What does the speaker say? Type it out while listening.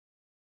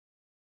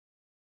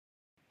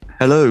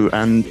Hello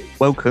and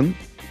welcome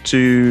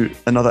to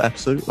another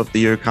episode of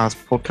the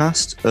Eurocast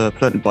podcast,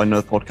 presented by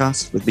Nerve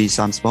Podcast with me,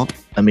 Sam Smart.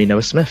 And me,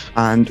 Noah Smith.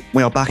 And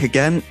we are back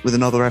again with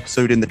another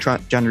episode in the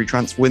January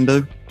transfer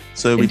window.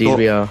 So Indeed, we've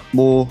we got are.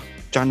 more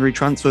January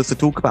transfers to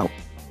talk about.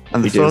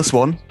 And the first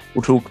one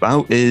we'll talk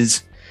about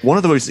is one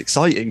of the most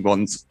exciting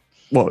ones.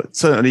 Well, it's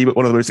certainly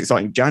one of the most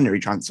exciting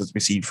January transfers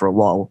we've seen for a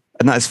while.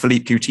 And that is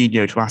Philippe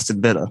Coutinho to Aston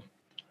Villa.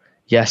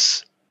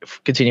 Yes,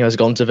 Coutinho has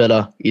gone to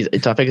Villa. I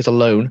think it's a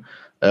loan.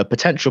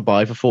 Potential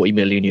buy for 40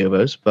 million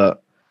euros,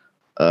 but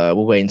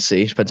we'll wait and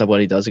see. Depends on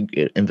what he does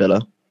in Villa.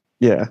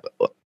 Yeah.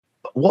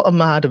 What a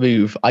mad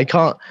move.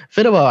 Villa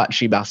are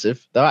actually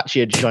massive. They're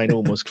actually a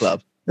ginormous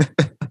club.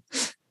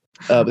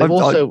 They've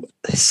also,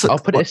 I'll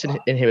put this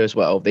in here as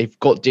well. They've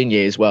got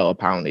Digne as well,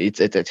 apparently.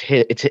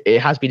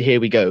 It has been here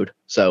we go.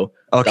 So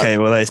okay,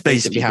 well, it's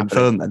basically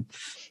confirmed then.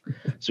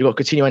 So we've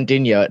got Coutinho and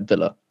Digne at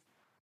Villa,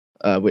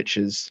 which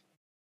is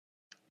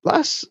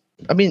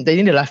they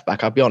need a left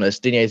back, I'll be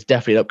honest. Digne is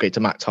definitely an upgrade to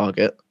Mac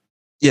Target.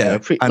 Yeah,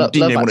 and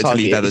Digne wanted to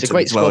leave Everton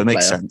as well. It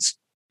makes sense.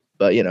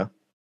 But,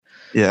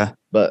 Yeah.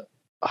 But,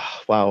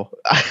 wow.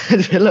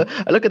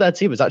 I look at that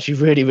team. It's actually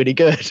really, really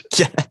good.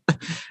 Yeah.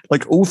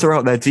 Like, all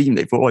throughout their team,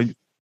 they've got, we're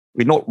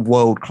not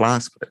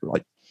world-class,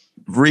 but,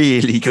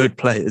 really good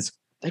players.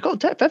 They've got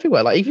depth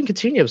everywhere. Even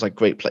Coutinho's,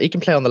 great play. He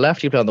can play on the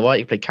left, he can play on the right,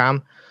 he can play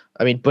Cam.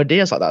 I mean,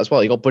 Buendia's like that as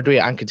well. You got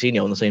Buendia and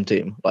Coutinho on the same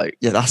team.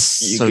 Yeah,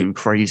 that's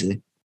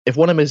crazy. If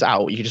one of them is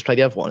out, you can just play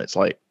the other one. It's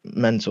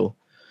mental.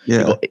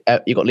 Yeah,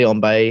 you got Leon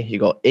Bay, you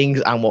got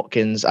Ings and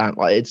Watkins, and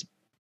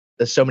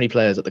there's so many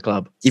players at the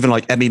club. Even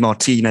Emi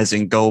Martinez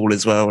in goal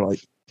as well.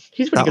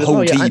 He's really that good whole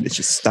as well, team is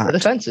just stacked. The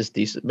defense is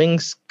decent.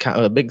 Mings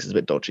is a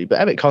bit dodgy,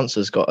 but Eric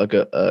Consa's got a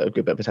good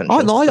bit of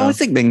potential. I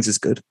think Mings is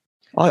good.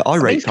 I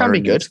rate Mings can be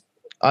good.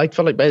 I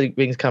feel like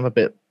Mings can have a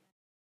bit.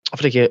 I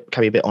feel like he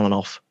can be a bit on and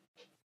off.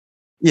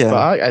 Yeah,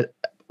 but I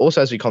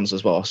also has Consa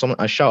as well.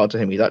 I shout out to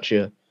him. He's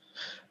actually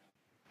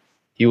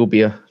he will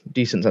be a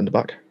decent centre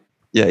back.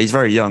 Yeah, he's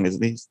very young,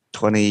 isn't he? He's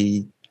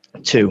 22.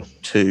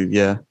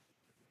 Yeah.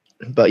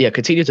 But yeah,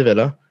 Coutinho to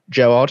Villa.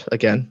 Gerrard,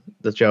 again,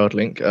 the Gerrard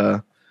link.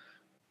 Yeah,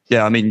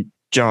 I mean,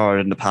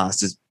 Gerrard in the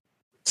past has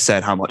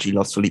said how much he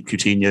loves Philippe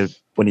Coutinho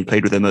when he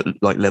played with him at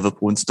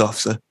Liverpool and stuff.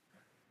 So,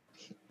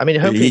 I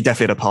mean, he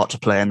definitely had a part to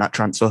play in that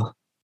transfer.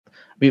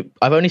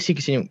 I've only seen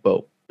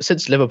Coutinho,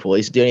 since Liverpool,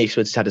 he's the only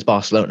experience he's had is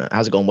Barcelona. It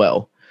hasn't gone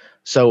well.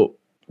 So,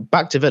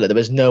 back to Villa,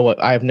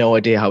 I have no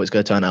idea how it's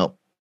going to turn out.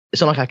 It's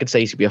not like I could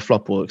say he's going to be a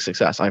flop or a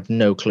success. I have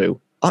no clue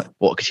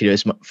what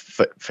Coutinho's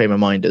frame of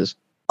mind is.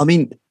 I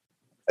mean,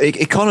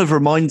 it kind of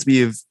reminds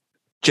me of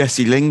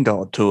Jesse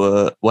Lingard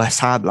to West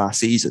Ham last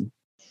season.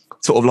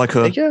 Sort of like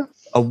a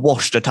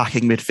washed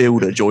attacking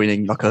midfielder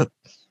joining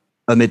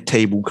a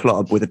mid-table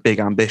club with a big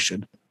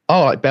ambition.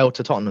 Oh, like Bale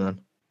to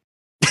Tottenham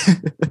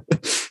then.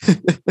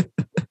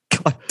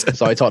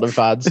 Sorry, Tottenham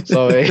fans.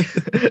 Sorry.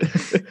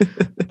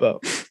 But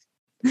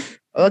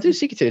I do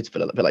see Coutinho to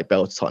feel a bit like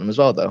Bale to Tottenham as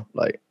well, though.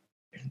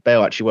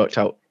 Bale actually worked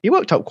out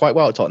quite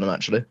well at Tottenham,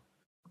 actually.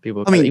 He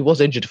was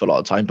injured for a lot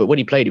of time, but when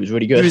he played, he was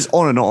really good. He was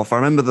on and off. I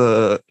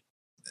remember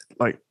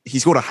he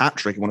scored a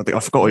hat-trick in one of the, I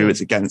forgot who it was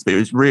against, but it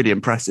was really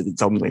impressive in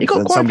some games. He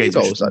got quite a few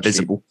goals, actually.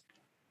 Visible.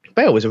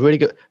 Bale was a really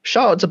good,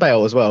 shout out to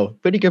Bale as well.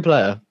 Really good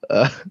player.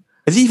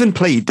 Has he even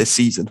played this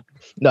season?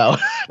 No,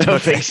 I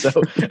don't think so.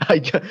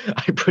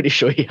 I'm pretty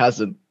sure he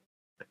hasn't.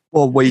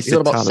 Well, wasted he's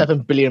got about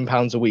talent. £7 billion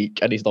a week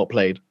and he's not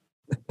played.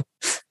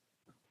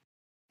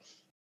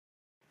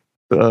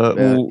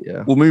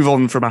 We'll move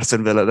on from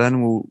Aston Villa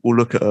then. We'll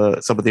look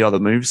at some of the other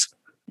moves.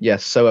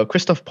 Yes, so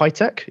Christoph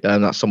Piatek,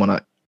 that's someone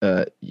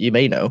you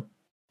may know,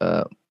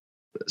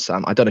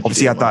 Sam. I don't know if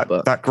obviously you had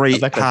that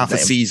great half a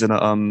season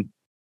at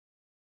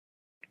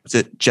was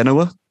it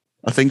Genoa?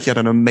 I think he had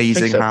an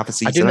amazing half a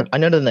season. I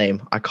know the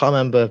name. I can't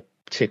remember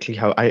particularly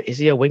how. Is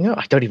he a winger?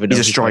 I don't even know.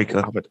 He's a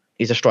striker.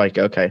 He's a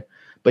striker. Okay,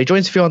 but he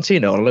joins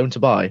Fiorentina on a loan to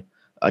buy.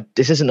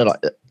 This isn't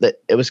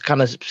it was kind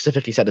of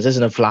specifically said this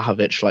isn't a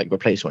Vlahovic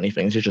replacement or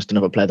anything. This is just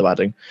another player they're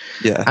adding.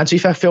 Yeah. And to be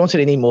fair,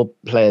 Fiorentina need more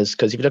players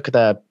because if you look at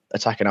their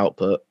attacking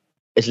output,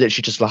 it's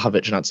literally just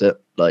Vlahovic and that's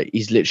it.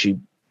 He's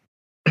literally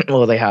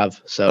all they have.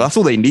 So that's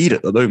all they need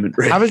at the moment.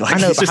 Really.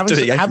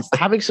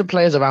 Having some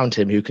players around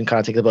him who can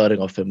kind of take the burden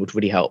off him would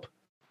really help.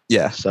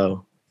 Yeah.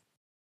 So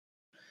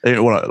they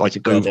don't want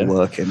to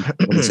overwork him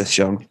when he's this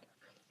young.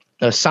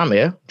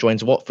 Samir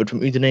joins Watford from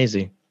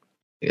Udinese.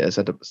 Yeah,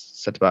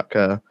 set back.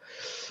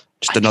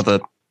 Just another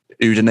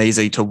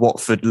Udinese to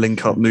Watford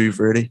link-up move,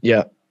 really.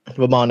 Yeah,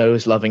 Romano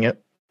is loving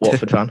it.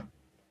 Watford fan.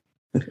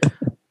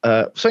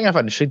 Something I've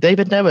had interesting.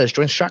 David Neres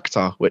joins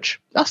Shakhtar,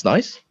 which that's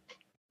nice.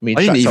 I mean,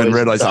 I didn't even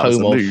realise that was a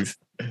move.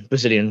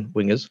 Brazilian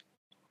wingers.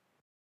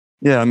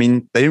 Yeah, I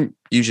mean they don't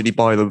usually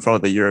buy them for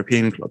other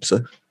European clubs,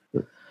 so.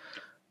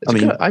 I'm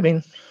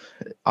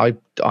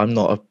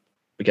not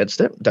against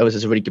it. Neres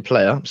is a really good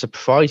player. I'm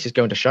surprised he's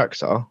going to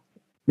Shakhtar.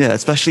 Yeah,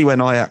 especially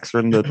when Ajax are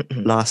in the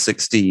last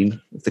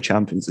 16 of the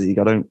Champions League.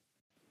 I don't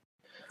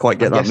quite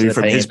get that move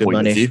from his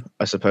point of view.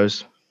 I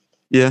suppose.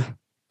 Yeah.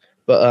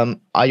 But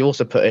I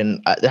also put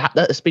in,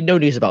 there's been no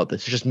news about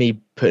this. It's just me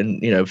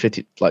putting,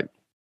 50,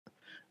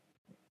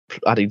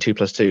 adding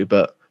 2+2,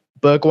 but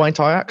Bergwijn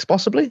to Ajax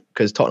possibly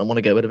because Tottenham want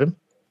to get rid of him.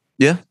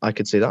 Yeah, I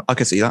could see that.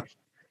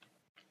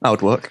 That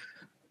would work.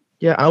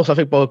 Yeah, and also I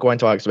think Bergwijn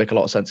to Ajax would make a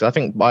lot of sense. I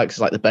think Ajax is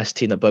like the best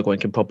team that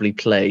Bergwijn can probably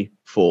play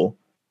for,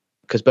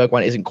 because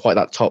Bergwijn isn't quite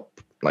that top.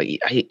 Like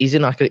he's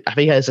in like I think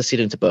he has a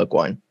ceiling to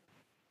Bergwijn, and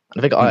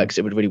I think Ajax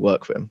it would really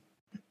work for him.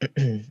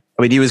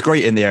 I mean, he was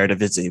great in the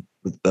Eredivisie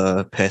with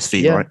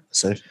PSV, right?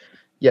 So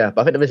yeah,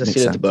 but I think there is a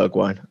ceiling to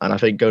Bergwijn, and I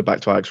think going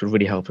back to Ajax would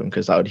really help him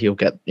because he'll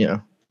get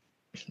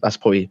that's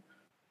probably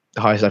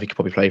the highest level he could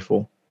probably play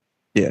for.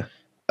 Yeah.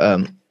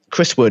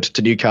 Chris Wood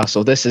to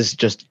Newcastle. This is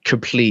just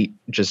complete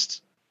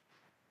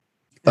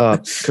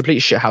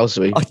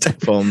shithousery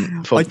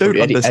from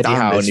Eddie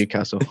Howe and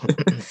Newcastle.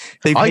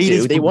 They paid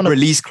his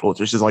release clause,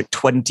 which is like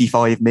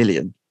 25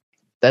 million.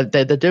 They're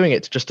doing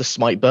it just to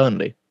smite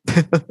Burnley.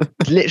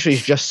 Literally,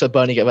 just so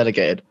Burnley get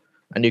relegated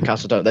and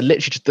Newcastle don't.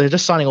 They're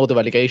just signing all the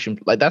relegation.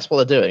 Like that's what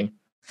they're doing,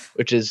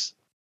 which is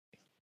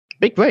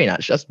big brain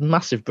actually. That's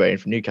massive brain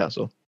from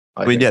Newcastle.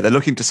 I mean, they're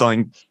looking to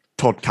sign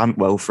Todd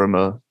Cantwell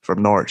from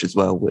Norwich as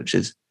well, which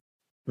is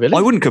really.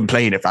 I wouldn't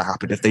complain if that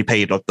happened if they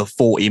paid like the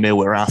 40 mil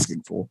we're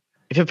asking for.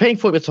 If you're paying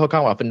 40 mil to Todd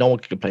Cantwell, I think no one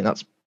could complain.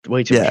 That's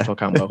way too much for Todd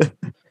Cantwell.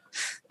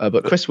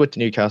 But Chris Wood to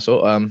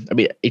Newcastle. I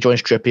mean, he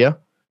joins Trippier.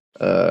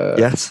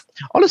 Yes.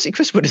 Honestly,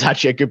 Chris Wood is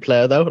actually a good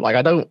player though. Like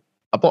I'm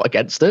not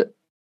against it.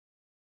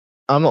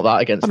 I'm not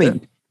that against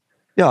it.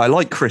 Yeah, I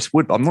like Chris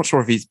Wood, but I'm not sure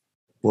if he's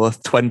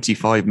worth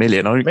 25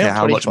 million. I don't care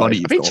how much money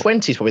you've got. I think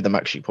 20 is probably the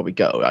max you probably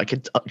go. I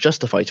could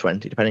justify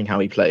 20 depending how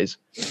he plays.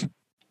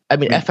 I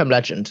mean, FM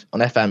legend.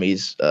 On FM,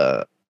 he's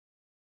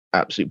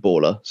absolute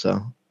baller.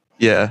 So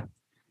yeah.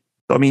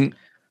 I mean,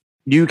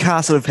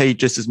 Newcastle have paid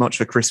just as much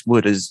for Chris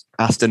Wood as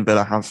Aston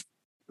Villa have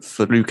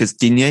for Lucas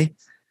Digne.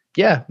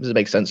 Yeah, does it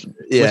make sense?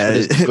 Yeah,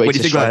 when you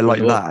think about it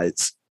like that,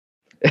 it's...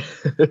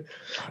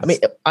 I mean,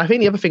 I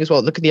think the other thing as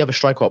well, look at the other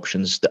striker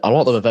options. A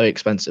lot of them are very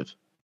expensive.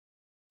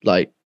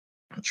 Like,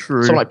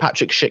 true. Someone like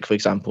Patrick Schick, for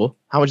example.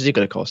 How much is he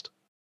going to cost?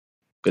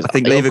 I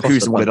think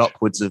Leverkusen wanted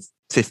upwards of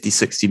 50,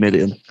 60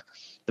 million.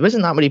 There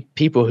isn't that many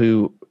people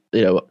who,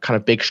 kind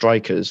of big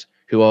strikers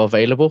who are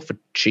available for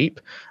cheap.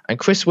 And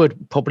Chris Wood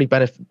probably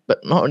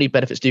not only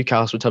benefits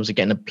Newcastle in terms of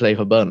getting a play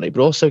for Burnley,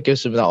 but also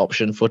gives them that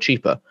option for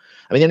cheaper.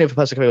 I mean, the only other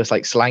person coming was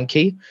like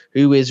Slanky,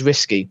 who is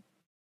risky.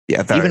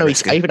 Yeah, very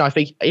risky. Even I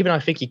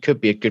think he could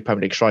be a good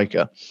Premier League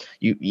striker.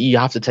 You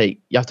have to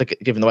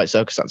give him the right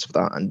circumstance for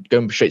that, and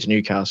going straight to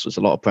Newcastle is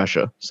a lot of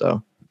pressure.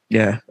 So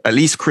yeah, at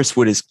least Chris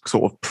Wood is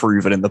sort of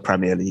proven in the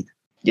Premier League.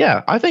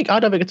 Yeah, I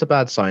don't think it's a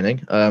bad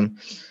signing.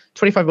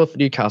 25 mil for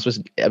Newcastle.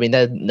 I mean,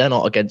 they're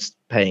not against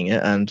paying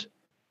it, and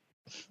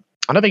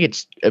I don't think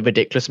it's a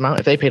ridiculous amount.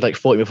 If they paid like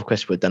 40 mil for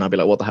Chris Wood, then I'd be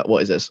like, what the hell?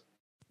 What is this?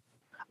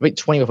 I think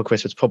 20 mil for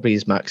Chris Wood's probably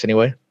his max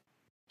anyway.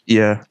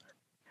 Yeah,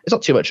 it's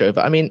not too much over.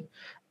 I mean,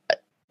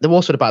 they're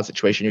also in a bad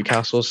situation,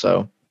 Newcastle.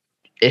 So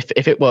if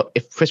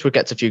Chris Wood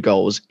gets a few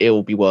goals, it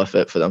will be worth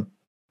it for them.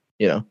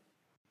 I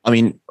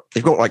mean,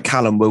 they've got like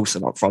Callum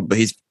Wilson up front, but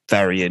he's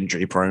very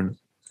injury prone.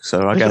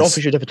 So I guess it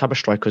offers you a different type of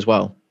striker as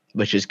well,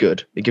 which is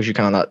good. It gives you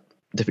kind of that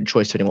different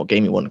choice depending what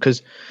game you want.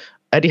 Because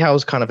Eddie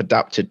Howe's kind of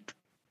adapted.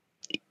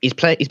 He's a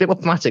bit more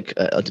pragmatic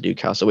under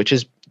Newcastle, which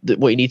is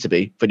what you need to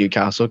be for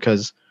Newcastle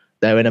because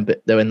they're in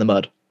the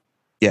mud.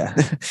 Yeah,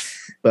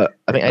 but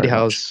I think Eddie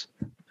Howe's.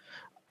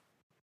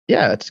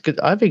 Yeah, it's good.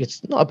 I think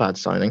it's not a bad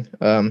signing.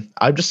 I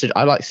want to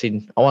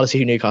see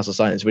who Newcastle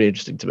sign. It's really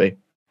interesting to me.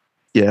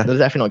 Yeah, they're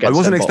definitely not getting. I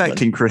wasn't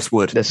expecting Chris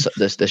Wood this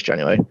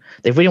January.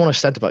 They really want a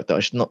centre back though.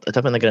 I don't think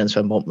they're getting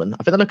Sven Botman.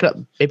 I think they're looking at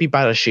maybe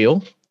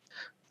Badashil,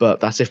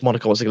 but that's if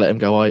Monaco wants to let him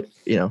go.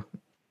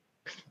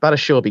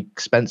 Badashil will be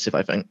expensive.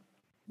 I think.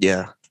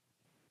 Yeah.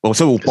 Well,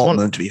 so will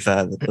Botman. To be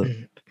fair.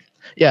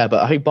 Yeah,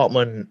 but I think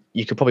Botman.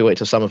 You could probably wait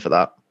till summer for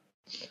that.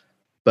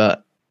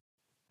 But.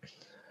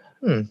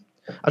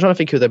 I'm trying to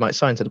think who they might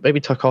sign to.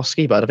 Maybe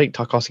Tarkowski, but I think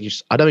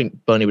Tarkowski. I don't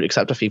think Burnley would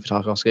accept a fee for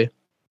Tarkowski.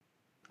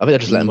 I think they'll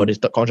just let him put his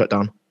contract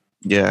down.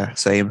 Yeah,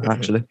 same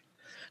actually.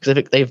 Because I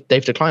think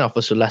they've declined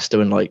offers to Leicester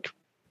and like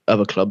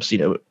other clubs,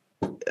 in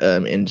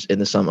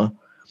the summer.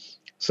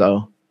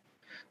 So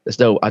there's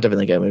no. I don't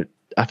think they're going.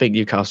 I think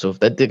Newcastle.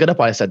 They're going to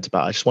buy a centre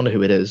back. I just wonder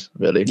who it is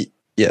really.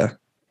 Yeah.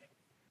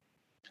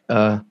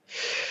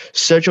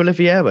 Sergio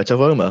Oliveira to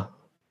Roma.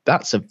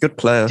 That's a good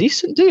player.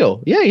 Decent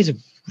deal. Yeah, he's a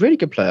really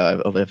good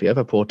player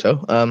over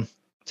Porto.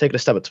 Taking a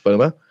step at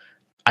Roma.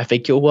 I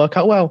think he'll work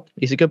out well.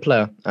 He's a good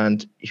player,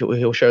 and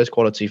he'll show his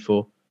quality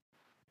for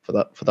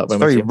that. It's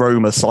very team.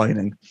 Roma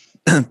signing,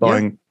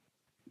 buying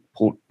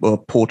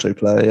Porto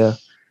player. Yeah,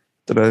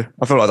 don't know.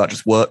 I feel like that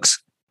just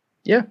works.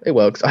 Yeah, it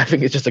works. I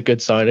think it's just a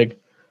good signing.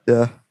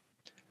 Yeah.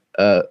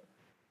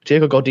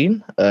 Diego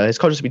Godin, his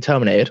contract has been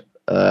terminated.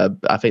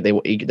 I think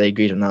they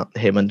agreed on that.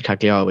 Him and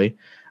Cagliari,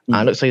 and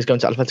it looks like he's going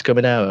to Atletico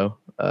Mineiro.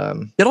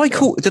 Did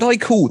I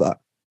call that?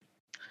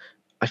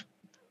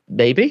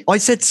 Maybe. I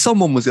said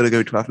someone was going to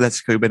go to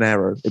Atletico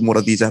Mineiro in one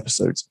of these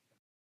episodes.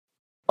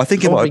 I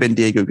think it might have been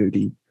Diego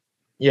Godin.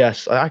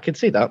 Yes, I could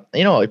see that.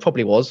 It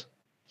probably was.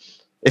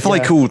 If I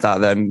called that,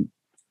 then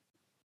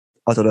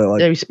I don't know.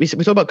 We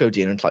talked about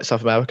Godin and like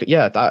South America.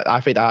 Yeah,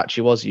 I think that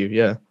actually was you.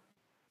 Yeah.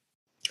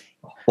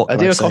 What can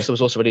Diego I say? Costa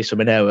was also released from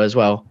Mineiro as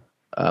well.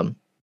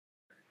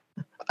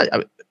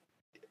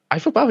 I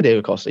feel bad with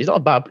Diego Costa. He's not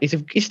a bad.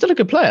 He's still a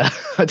good player.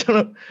 I don't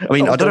know. I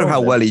mean, I don't know how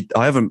well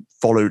I haven't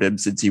followed him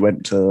since he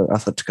went to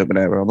Atletico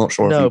Mineiro. I'm not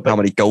sure how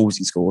many goals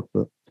he scored,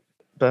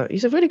 but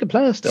he's a really good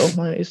player still.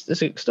 He's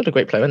still a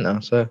great player in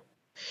there. So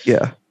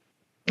yeah,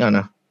 I don't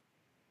know.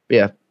 But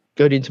yeah,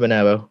 going into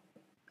Mineiro.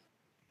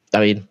 I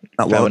mean,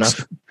 that fair works.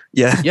 enough.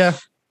 Yeah.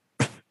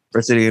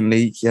 Brazilian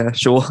league. Yeah,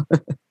 sure.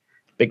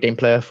 Big game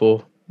player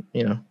for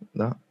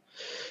that.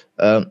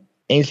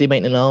 Ainsley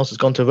Maitland-Niles has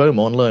gone to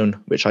Roma on loan,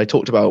 which I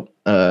talked about.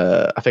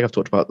 I think I've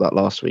talked about that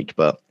last week,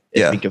 but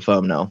it's been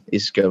confirmed now.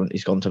 He's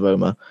gone to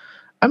Roma.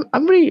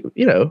 I'm really,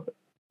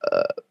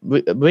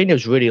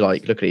 Mourinho's really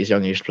like looking at his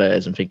youngish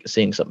players and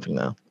seeing something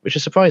there, which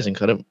is surprising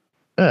because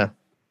I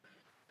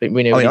think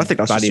Mourinho I think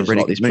that's just a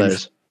really good move.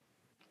 Players.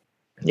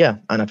 Yeah,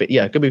 and I think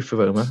good move for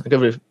Roma. A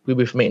good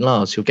move for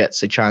Maitland-Niles, who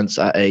gets a chance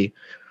at a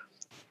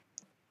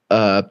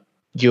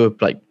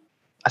Europe, like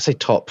I say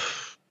top.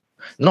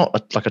 Not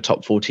like a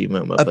top 14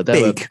 moment, but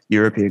they're big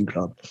European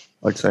club,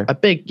 I'd say. A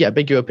big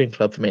European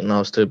club for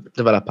Maitland-Niles to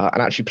develop at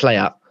and actually play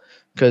at,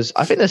 because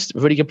I think there's a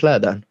really good player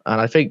then, and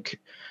I think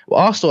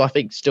Arsenal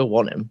still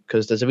want him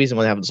because there's a reason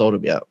why they haven't sold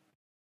him yet.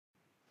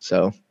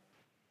 So,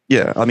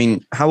 yeah, I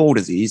mean, how old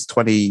is he? He's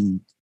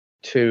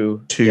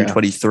 22,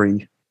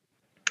 23.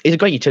 He's a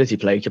great utility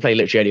player. He can play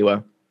literally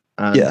anywhere.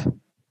 Yeah,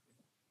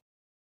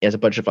 he has a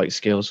bunch of like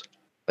skills.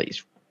 Like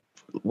he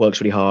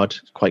works really hard,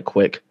 quite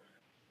quick.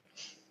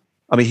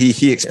 I mean,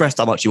 he expressed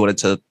how much he wanted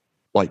to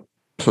like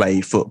play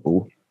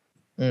football,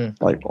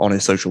 like on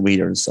his social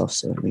media and stuff.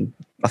 So I mean,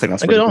 I think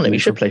that's good on him. He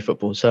should play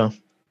football. So,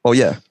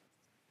 yeah,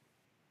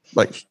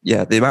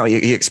 the amount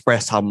he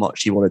expressed how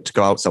much he wanted to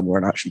go out somewhere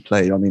and actually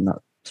play. I mean,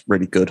 that's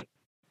really good.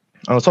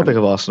 On the topic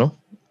of Arsenal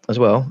as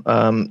well,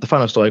 the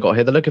final story I got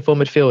here: they're looking for a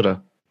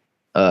midfielder.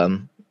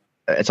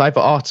 It's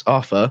either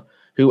Arthur,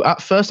 who at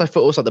first I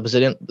thought was like the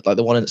Brazilian, like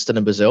the one that's still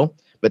in Brazil,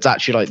 but it's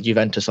actually like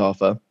Juventus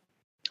Arthur,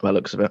 by the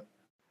looks of it.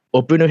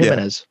 Or Bruno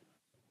Jimenez,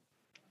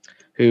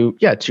 who,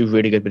 two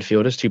really good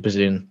midfielders, two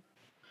Brazilian.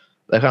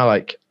 They're kind of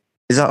like.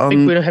 Is that I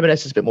think Bruno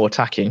Jimenez is a bit more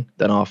attacking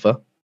than Arthur.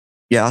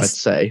 Yeah, I'd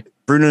say.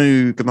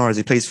 Bruno Guimaraes,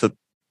 he plays for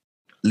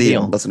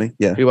Lyon, doesn't he?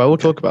 Yeah. Who I will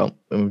talk about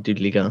when we do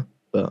Liga,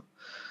 but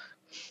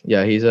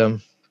yeah, he's I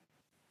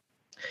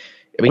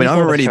mean, I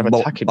haven't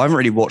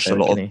really watched a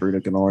lot of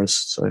Bruno Guimaraes,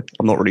 so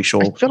I'm not really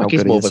sure. I feel like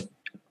he's more of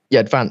a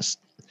advanced.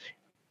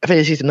 I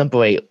think he's a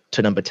number 8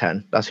 to number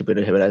 10. That's who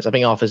Bruno Jimenez. I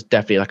think Arthur's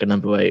definitely like a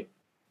number 8.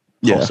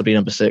 Possibly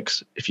number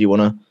 6 if you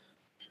want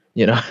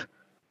to,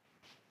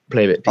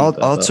 play a bit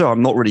deeper. I'll say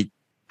I'm not really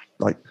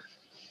like.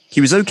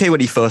 He was okay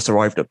when he first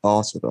arrived at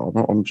Barca, though.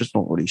 I'm just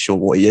not really sure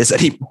what he is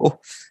anymore.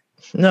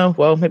 No,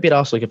 well, maybe at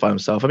Arsenal he can find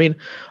himself. I mean,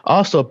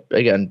 Arsenal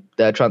again,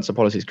 their transfer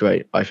policy is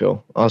great. I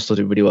feel Arsenal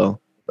do really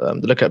well. They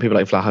look at people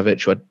like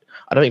Vlahovic.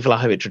 I don't think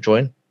Vlahovic will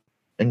join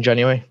in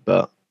January,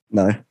 but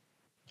no,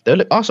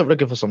 Arsenal are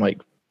looking for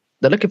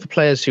they're looking for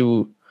players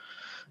who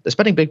they're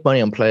spending big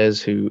money on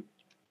players who.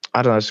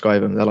 I don't know how to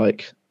describe them. They're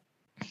like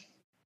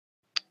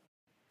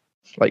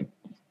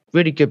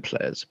really good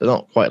players, but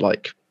not quite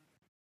like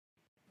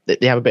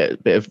they have a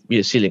bit of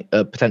ceiling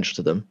potential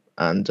to them,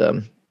 and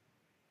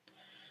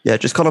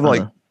just kind of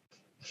like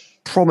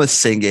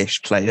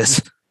promising-ish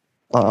players.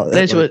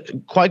 Players who are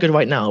quite good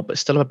right now, but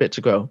still have a bit to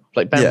grow.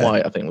 Like Ben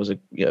White, I think was a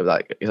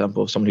like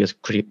example of somebody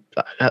who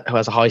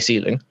has a high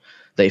ceiling.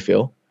 They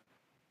feel,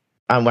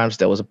 and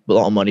Ramsdale was a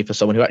lot of money for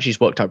someone who actually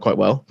worked out quite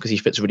well because he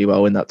fits really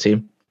well in that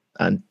team.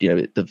 And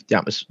the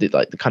atmosphere,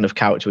 like the kind of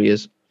character he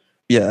is.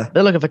 Yeah,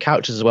 they're looking for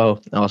characters as well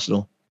in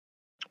Arsenal,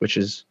 which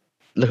is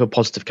look at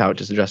positive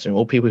characters in the dressing room,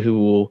 all people who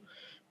will,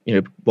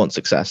 want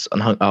success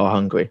and are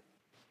hungry.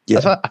 Yeah,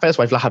 I think that's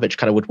why Vlahovic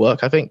kind of would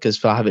work. I think because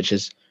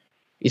Vlahovic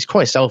he's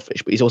quite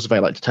selfish, but he's also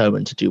very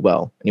determined to do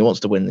well, and he wants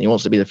to win. And he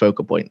wants to be the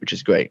focal point, which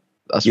is great.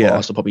 That's what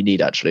Arsenal probably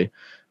need actually,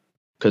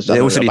 because they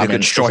also need a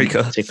good striker.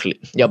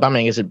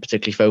 Aubameyang isn't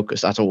particularly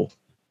focused at all.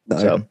 No.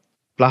 So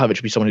Vlahovic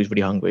would be someone who's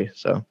really hungry.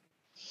 So.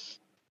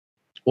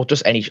 Or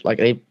just any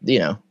they're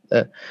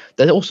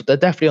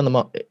definitely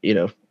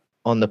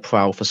on the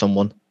prowl for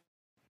someone,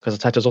 because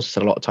Arteta's also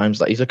said a lot of times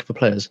that he's looking for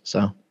players.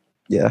 So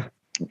yeah,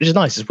 which is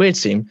nice. It's weird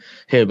seeing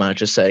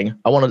managers saying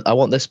I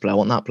want this player, I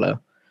want that player.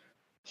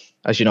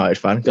 As United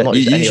fan,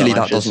 usually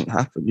that doesn't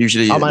happen.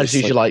 Usually our managers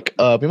usually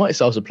we might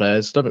sell some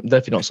players.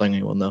 Definitely not selling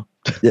anyone though.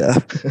 Yeah,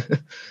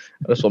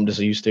 that's what I'm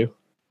just used to.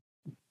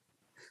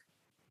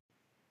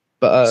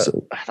 But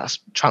that's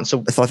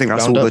transfer. I think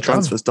that's all the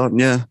transfers done.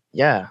 Yeah.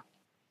 Yeah.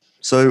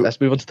 So let's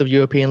move on to the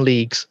European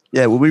leagues.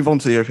 Yeah, we'll move on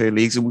to the European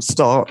leagues and we'll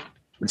start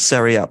with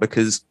Serie A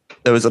because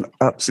there was an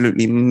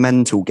absolutely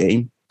mental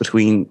game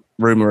between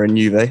Roma and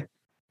Juve.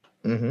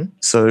 Mm-hmm.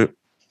 So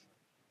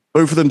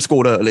both of them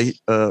scored early.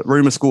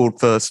 Roma scored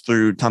first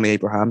through Tammy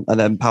Abraham and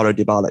then Paulo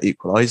Dybala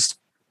equalised.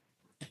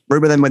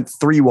 Roma then went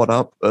 3-1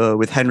 up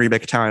with Henry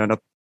Mkhitaryan and a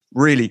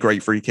really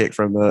great free kick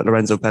from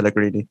Lorenzo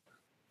Pellegrini.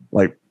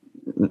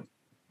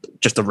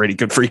 Just a really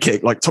good free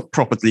kick,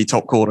 properly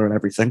top corner and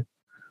everything.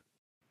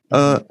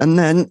 And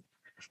then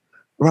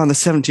around the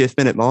 70th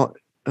minute mark,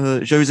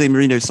 Jose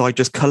Mourinho's side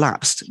just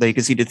collapsed. They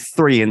conceded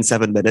 3 in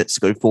 7 minutes to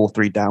go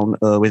 4-3 down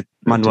with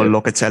Manuel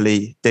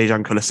Locatelli,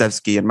 Dejan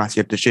Kulusevski and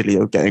Matteo De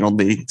Sciglio getting on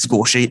the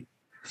score sheet.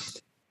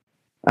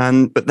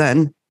 But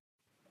then,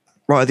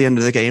 right at the end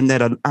of the game, they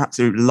had an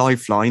absolute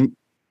lifeline,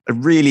 a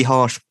really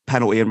harsh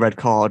penalty and red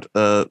card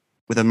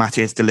with a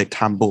Matthias de Ligt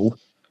handball.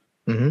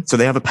 Mm-hmm. So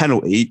they have a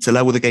penalty to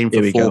level the game for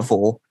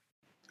 4-4.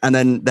 And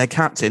then their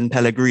captain,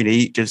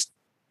 Pellegrini, just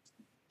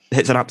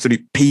hits an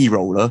absolute pea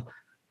roller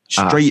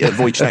straight at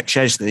Wojciech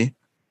Szczęsny.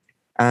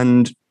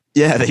 And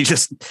yeah, they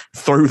just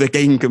throw the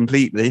game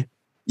completely.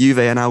 Juve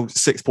are now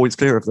 6 points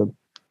clear of them.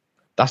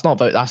 That's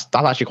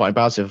actually quite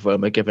embarrassing for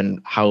Roma, given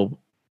how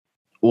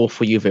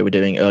awful Juve were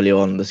doing earlier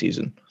on in the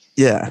season.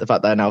 Yeah. The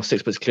fact they're now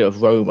 6 points clear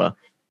of Roma,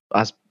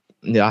 that's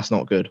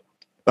not good.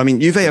 I mean,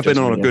 Juve have been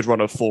on a good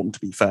run of form, to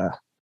be fair.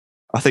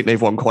 I think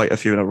they've won quite a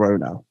few in a row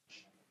now.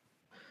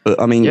 But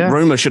I mean,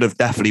 Roma should have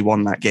definitely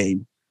won that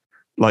game.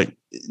 Like,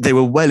 they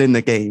were well in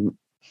the game.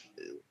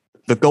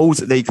 The goals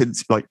that they could,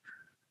 like,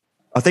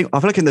 I feel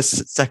like in the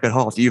second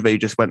half, Juve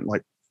just went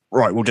like,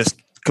 right, we'll just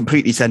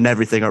completely send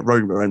everything at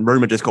Roma. And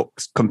Roma just got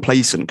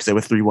complacent because they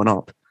were 3-1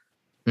 up.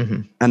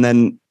 Mm-hmm. And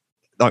then,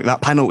 like,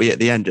 that penalty at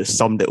the end just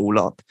summed it all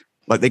up.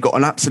 Like, they got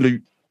an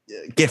absolute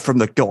gift from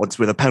the gods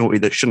with a penalty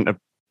that shouldn't have,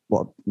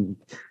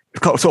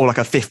 sort of like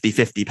a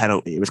 50-50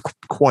 penalty. It was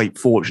quite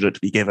fortunate to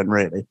be given,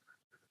 really.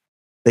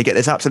 They get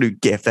this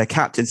absolute gift. Their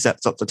captain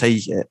steps up to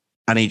take it,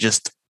 and he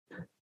just,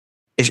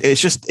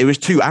 it was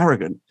too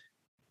arrogant.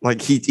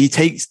 Like, he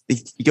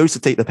goes to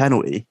take the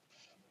penalty,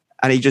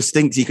 and he just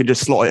thinks he can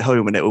just slot it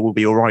home and it will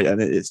be all right.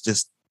 And it's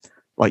just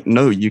like,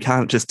 no, you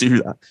can't just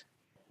do that.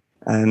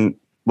 And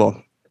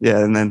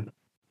and then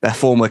their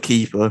former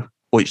keeper,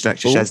 Wojciech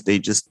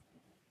Szczęsny, just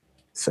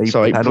saved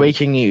the penalty.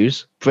 Breaking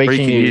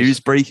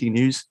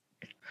news.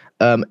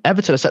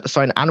 Everton are set to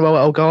sign Anwar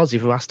El Ghazi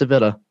from Aston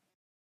Villa.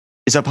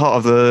 Is that part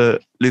of the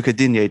Luca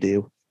Digne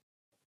deal?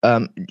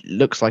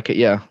 Looks like it,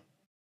 yeah.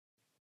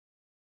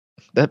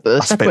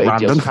 They're separated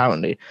deals,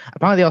 apparently.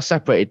 Apparently, they are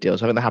separated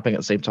deals. I think they're happening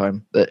at the same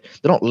time. They're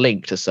not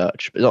linked as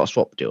such. It's not a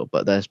swap deal,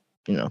 but there's,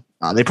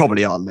 they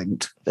probably are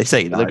linked. They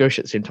say that. They negotiate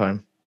at the same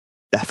time.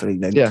 Definitely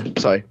linked. Yeah,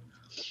 sorry.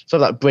 So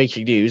that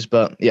breaking news,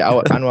 but yeah,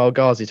 Anwar El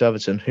Ghazi to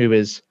Everton, who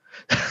is...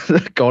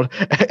 God,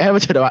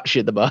 Everton are actually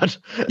in the mud.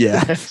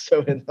 Yeah.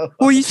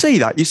 Well, you say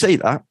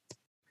that.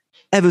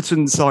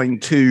 Everton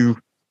signed 2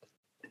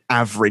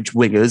 average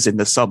wingers in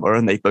the summer,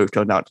 and they both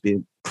turned out to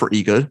be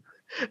pretty good.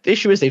 The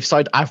issue is they've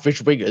signed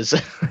average wingers.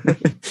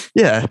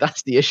 Yeah.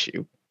 That's the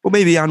issue. Well,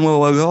 maybe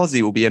Anwar El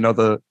Ghazi will be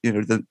another,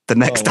 the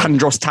next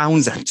Andros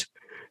Townsend.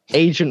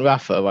 Agent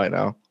Rafa right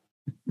now.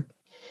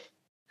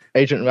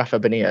 Agent Rafa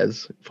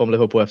Benitez from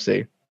Liverpool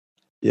FC.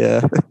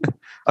 Yeah.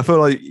 I feel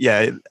like,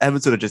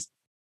 Everton are just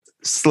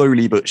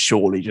slowly but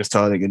surely just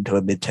turning into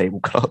a mid-table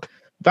club.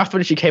 Rafa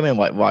literally came in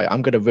like, right,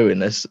 I'm going to ruin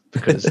this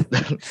because...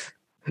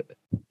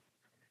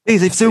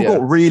 They've still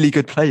got really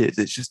good players.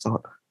 It's just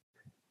like...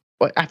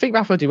 Well, I think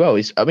Rafa will do well.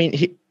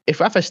 If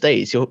Rafa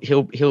stays,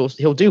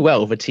 he'll do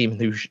well with a team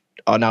who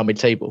are now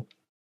mid-table.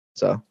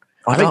 So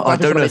I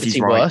don't know if he's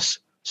right. Worse,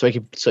 so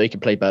he can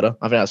play better.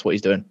 I think that's what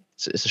he's doing.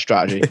 It's a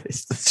strategy.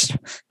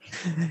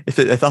 If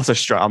that's a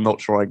strat, I'm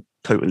not sure I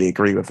totally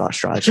agree with that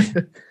strategy.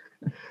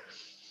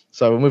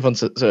 So we'll move on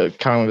to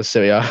carry on with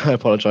Syria. I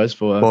apologise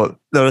for. No,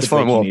 that's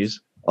fine.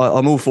 News.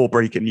 I'm all for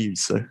breaking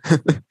news. So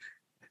if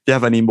you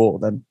have any more,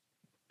 then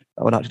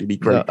that would actually be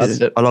great.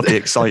 No, I love the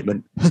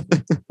excitement.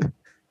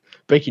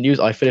 Breaking news,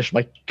 I finished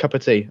my cup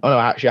of tea. Oh no,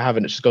 actually I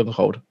haven't. It's just gone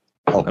cold.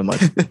 Oh. Never mind.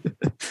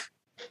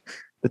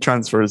 The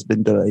transfer has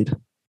been delayed.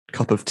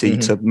 Cup of tea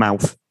to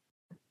mouth.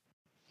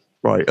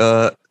 Right.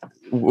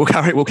 We'll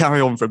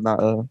carry on from that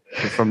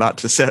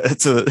to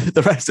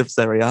the rest of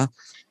Serie A.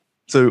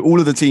 So all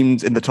of the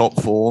teams in the top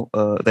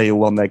 4, they all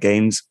won their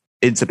games.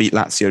 Inter beat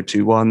Lazio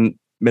 2-1.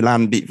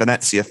 Milan beat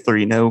Venezia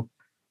 3-0.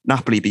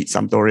 Napoli beat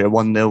Sampdoria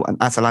 1-0.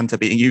 And Atalanta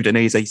beating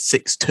Udinese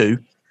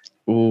 6-2.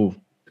 Ooh.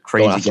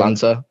 Crazy on,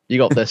 Atalanta. Game. You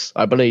got this,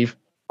 I believe.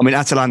 I mean,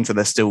 Atalanta,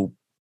 they're still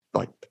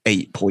like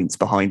 8 points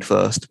behind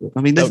first.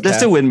 I mean, they're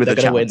still in with a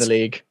chance. They're going to win the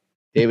league.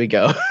 Here we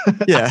go.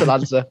 Yeah.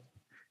 Atalanta.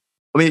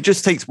 I mean, it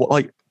just takes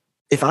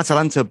if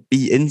Atalanta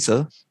beat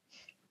Inter,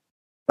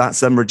 that's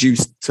them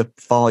reduced to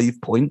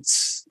 5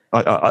 points.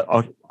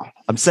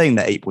 I'm saying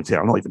they're 8 points here.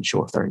 I'm not even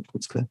sure if they're 8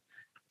 points clear.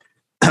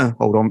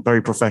 Hold on,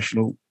 very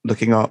professional.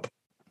 Looking up.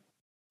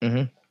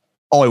 Mm-hmm.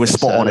 Oh, I was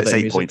spot on. It's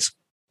 8 points.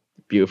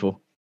 Beautiful.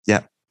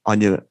 Yeah, I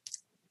knew it.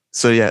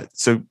 So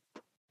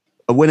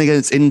a win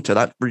against Inter,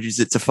 that reduces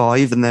it to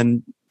 5, and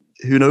then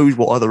who knows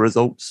what other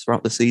results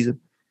throughout the season.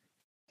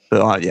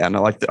 But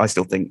I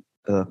still think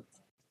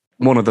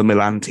one of the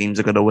Milan teams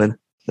are going to win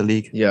the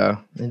league. Yeah,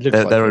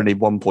 they're only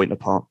 1 point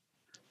apart.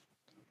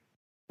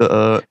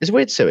 But, it's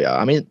weird, Syria.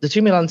 I mean, the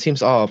 2 Milan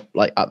teams are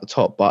like at the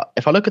top, but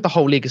if I look at the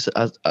whole league as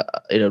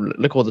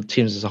look at all the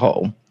teams as a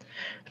whole,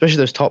 especially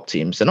those top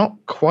teams, they're not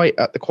quite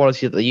at the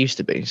quality that they used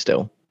to be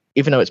still,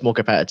 even though it's more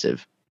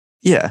competitive.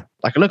 Yeah.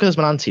 Like, I look at those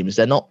Milan teams,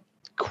 they're not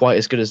quite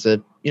as good as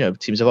the,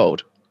 teams of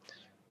old.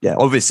 Yeah,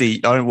 obviously,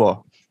 I don't know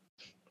what.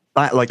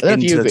 That, like,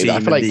 Inter team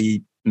and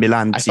the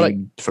Milan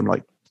team from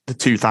like the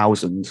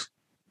 2000s.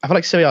 I feel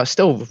like Serie A is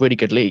still a really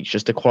good league.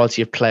 Just the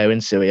quality of player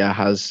in Serie A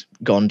has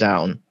gone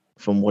down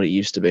from what it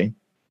used to be.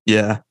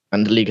 Yeah.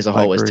 And the league as a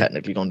whole has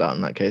technically gone down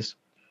in that case.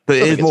 But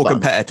it is more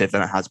competitive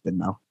than it has been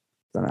now.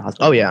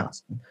 Oh, yeah.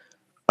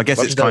 I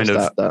guess it's kind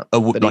of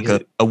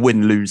a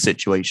win-lose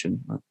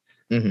situation.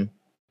 Mm-hmm.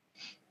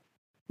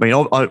 I mean,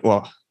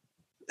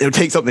 it would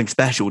take something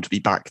special to be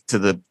back to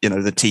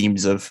the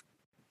teams of,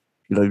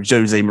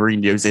 Jose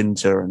Mourinho's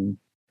Inter and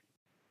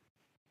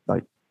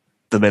like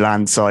the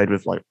Milan side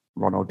with like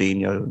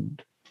Ronaldinho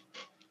and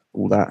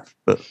all that.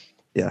 But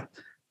yeah,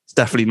 it's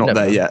definitely not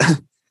there yet.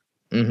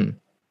 Mm-hmm.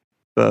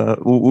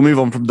 But we'll move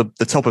on from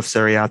the top of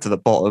Serie A to the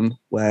bottom,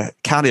 where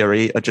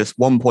Cagliari are just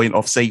 1 point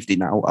off safety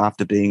now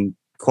after being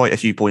quite a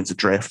few points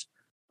adrift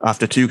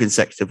after 2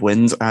 consecutive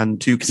wins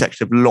and 2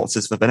 consecutive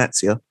losses for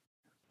Venezia.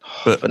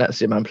 But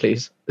Venezia, man,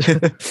 please.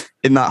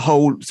 in that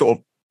whole sort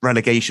of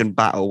relegation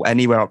battle,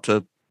 anywhere up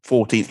to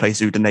 14th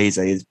place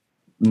Udinese is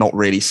not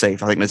really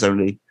safe. I think there's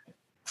only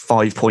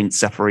 5 points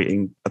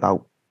separating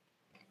about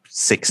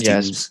 6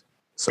 teams.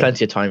 So.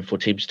 Plenty of time for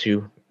teams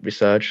to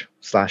resurge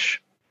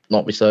 /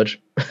 not resurge.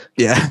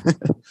 Yeah.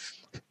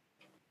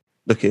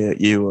 Look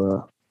at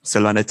you,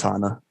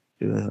 Salernitana.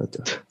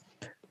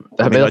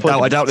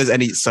 I doubt there's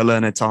any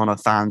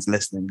Salernitana fans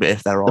listening, but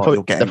if there are,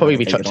 they'll probably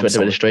be chucked to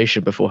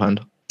administration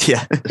beforehand.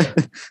 Yeah.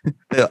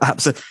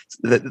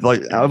 Absolutely.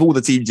 Like, out of all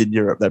the teams in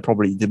Europe, they're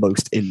probably the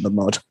most in the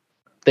mud.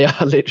 They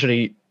are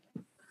literally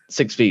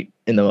 6 feet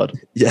in the mud.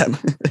 Yeah.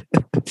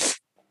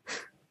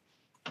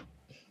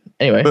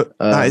 Anyway. But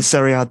that is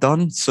Serie A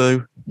done,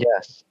 so...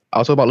 Yes.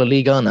 I'll talk about La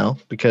Liga now,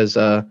 because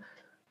I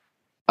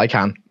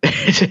can.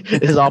 This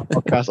is our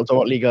podcast. I'll talk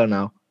about Liga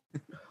now.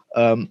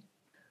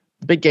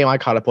 Big game I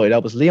kind of pointed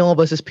out was Lyon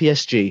versus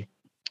PSG,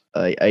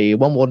 a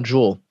 1-1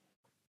 draw.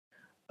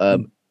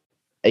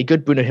 A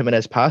good Bruno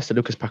Jimenez pass to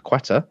Lucas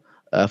Paqueta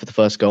for the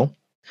first goal.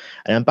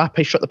 And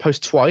Mbappe shot the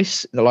post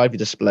twice in a lively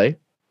display.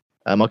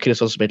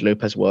 Marquinhos also made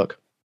Lopez work.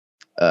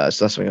 So that's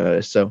something I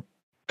noticed. So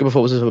good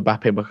performances with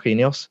Mbappe and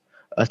Marquinhos.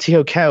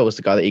 Tio Kerr was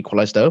the guy that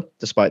equalised, though,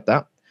 despite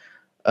that.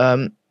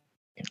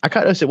 I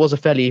kind of noticed it was a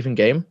fairly even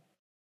game.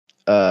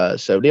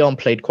 So Lyon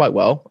played quite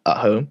well at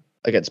home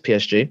against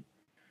PSG.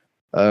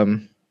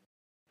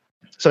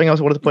 Something else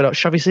I wanted to point out,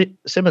 Xavi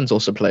Simons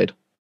also played.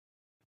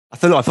 I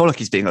feel like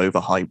he's being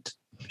overhyped,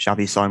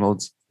 Xavi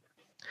Simons.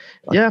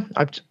 Yeah,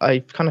 I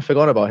kind of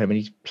forgot about him and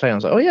he's playing. I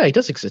was like, oh yeah, he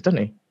does exist,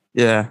 doesn't he?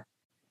 Yeah.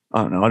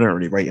 I don't know. I don't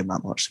really rate him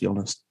that much, to be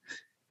honest.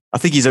 I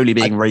think he's only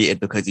being rated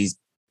because he's,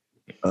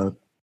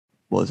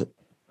 what is it?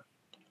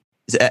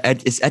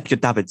 It's Edgar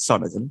David's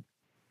son, isn't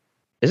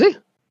he? Is he?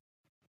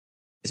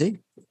 Is he?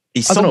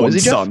 He's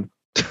someone's son.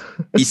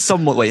 He's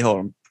somewhat, wait, hold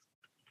on.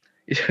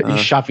 He's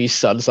Xavi's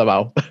son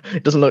somehow.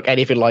 It doesn't look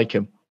anything like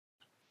him.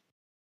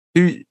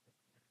 Who?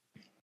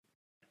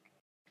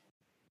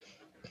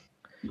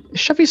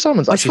 Xavi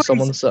Simon's actually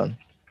someone's son.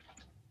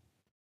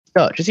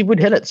 Dutch. Is he Wood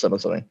Hillet's son or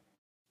something?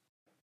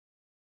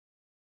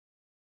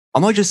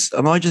 Am I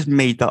just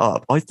made that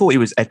up? I thought he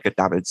was Edgar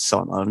David's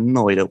son. I have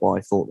no idea why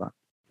I thought that.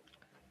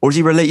 Or is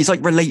he related? He's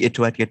like related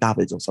to Edgar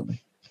Davids or something.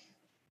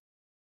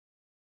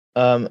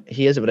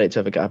 He isn't related to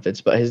Edgar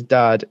Davids, but his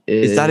dad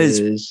is.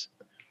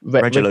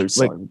 Reguilón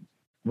Simons.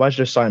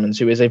 Reguilón Simons,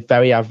 who is a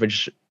very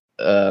average.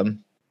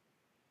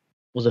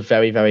 Was a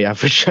very, very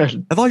average.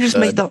 Have I just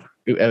made that?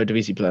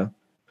 Eredivisie player.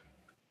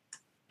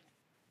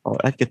 Oh,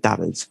 Edgar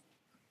Davids.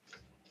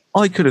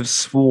 I could have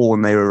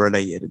sworn they were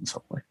related in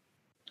some way.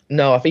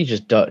 No, I think he's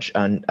just Dutch,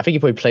 and I think he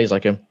probably plays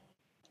like him.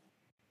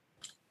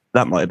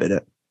 That might have been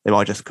it. They might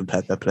have just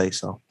compared their play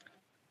style.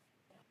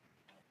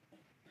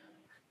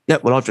 Yeah,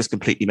 well, I've just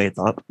completely made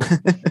that up.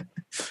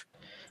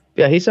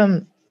 Yeah, he's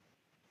that's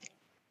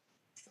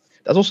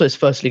also his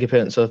first league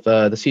appearance of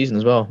the season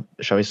as well.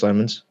 Xavi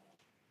Simons.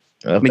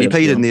 I mean, he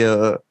played in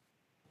the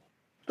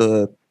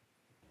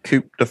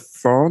Coupe de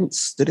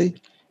France, did he?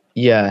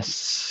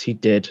 Yes, he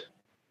did.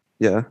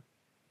 Yeah,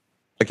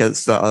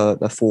 against that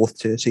the 4th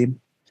tier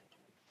team.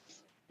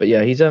 But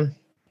yeah, he's I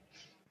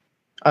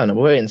don't know.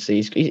 We'll wait and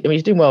see.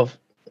 He's doing well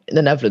in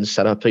the Netherlands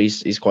setup.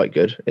 He's quite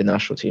good in the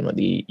national team, like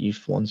the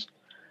youth ones.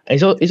 And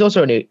he's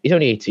also only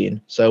 18,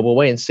 so we'll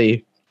wait and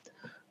see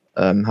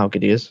how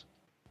good he is.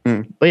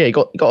 Mm. But yeah, he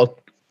got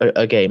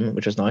a game,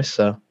 which was nice.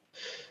 So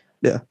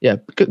yeah,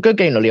 good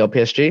game, Lyon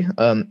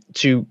PSG.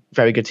 2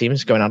 very good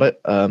teams going at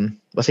it. I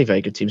say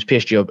very good teams.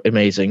 PSG are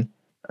amazing,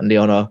 and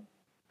Lyon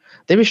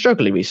they've been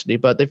struggling recently,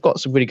 but they've got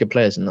some really good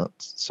players in that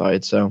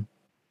side. So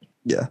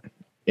yeah,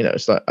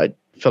 it's like I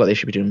feel like they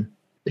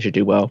should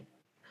do well.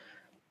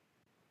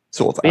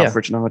 Sort of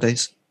average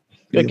nowadays.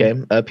 Good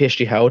game.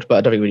 PSG held, but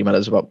I don't think it really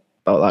matters about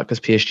that because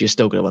PSG is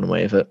still going to run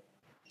away with it.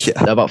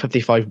 Yeah, they're about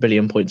 55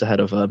 billion points ahead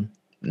of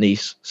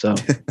Nice. So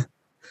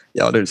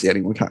yeah, I don't see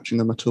anyone catching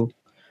them at all,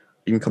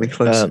 even coming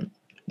close.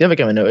 The other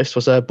game I noticed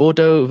was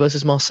Bordeaux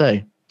versus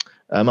Marseille.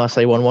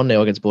 Marseille won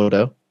 1-0 against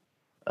Bordeaux.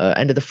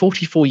 Ended the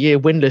 44-year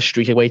winless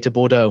streak away to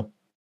Bordeaux.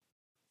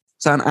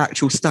 Is that an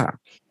actual stat?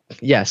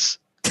 Yes.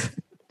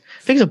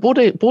 Things are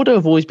Bordeaux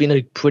have always been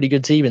a pretty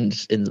good team in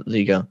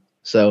Liga.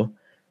 So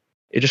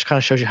it just kind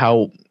of shows you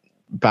how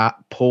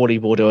poorly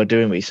Bordeaux are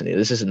doing recently.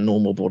 This isn't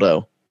normal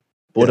Bordeaux.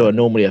 Bordeaux are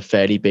normally a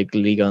fairly big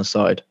league on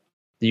side.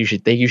 They usually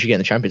get in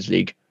the Champions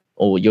League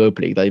or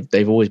Europa League.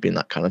 They've always been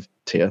that kind of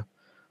tier.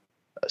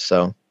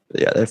 So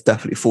yeah, they've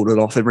definitely fallen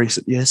off in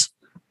recent years.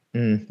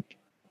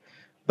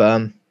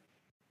 But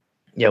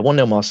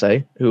 1-0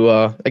 Marseille, who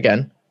are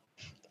again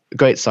a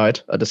great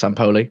side at the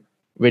Sampoli,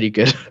 really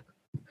good.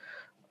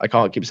 I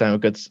can't keep saying how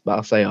good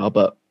Marseille are,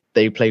 but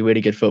they play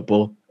really good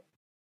football.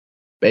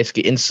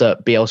 Basically,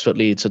 insert Bielsa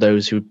lead to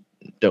those who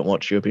don't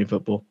watch European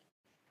football.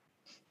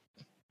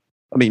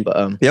 I mean, but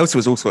Bielsa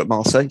was also at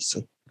Marseille,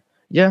 so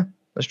yeah,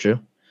 that's true.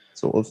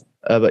 Sort of.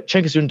 But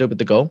Cengiz Ünder with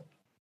the goal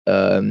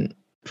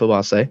for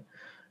Marseille.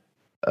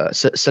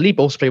 Salib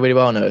also played really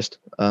well, I noticed.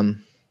 Had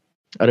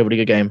a really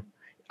good game.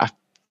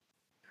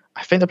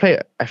 I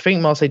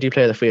think Marseille do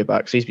play the three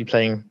back, so he's been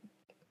playing.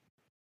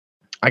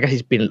 I guess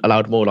he's been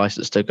allowed more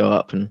license to go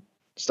up and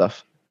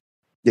stuff.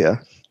 Yeah.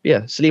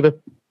 Yeah, Saliba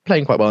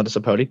playing quite well under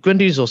Sampoli.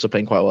 Guendouzi's also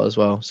playing quite well as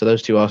well. So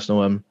those two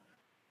Arsenal,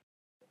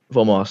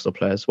 former Arsenal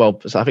players.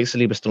 Well, so I think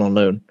Saliba's still on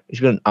loan.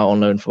 He's been out on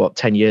loan for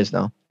 10 years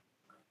now.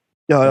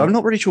 Yeah, I'm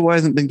not really sure why he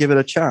hasn't been given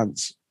a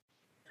chance.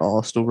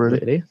 Arsenal,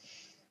 really.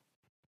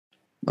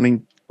 I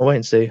mean, I'll wait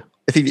and see.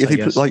 If he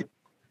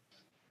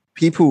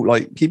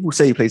people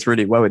say he plays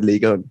really well in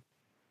Ligue 1.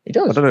 He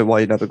does. I don't know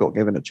why he never got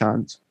given a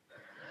chance.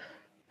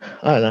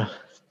 I don't know.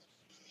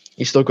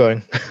 He's still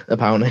growing,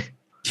 apparently.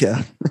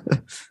 Yeah.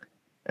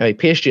 Anyway,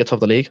 PSG are top of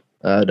the league.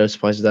 No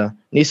surprises there.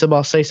 Nice and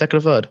Marseille second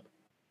and third.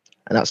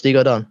 And that's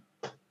Liga done.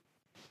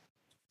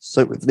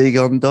 So with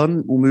Liga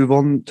done, we'll move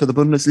on to the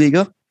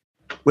Bundesliga,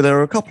 where there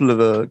are a couple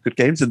of good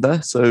games in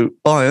there. So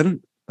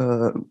Bayern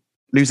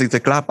losing to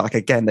Gladbach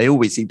again. They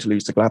always seem to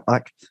lose to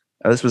Gladbach.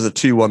 This was a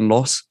 2-1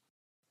 loss.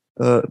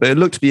 But it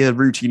looked to be a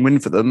routine win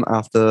for them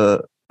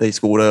after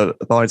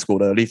Bayern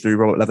scored early through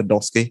Robert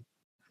Lewandowski.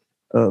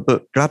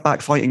 But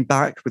Gladbach fighting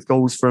back with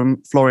goals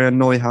from Florian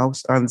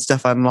Neuhaus and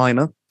Stefan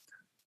Leiner.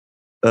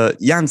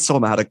 Jan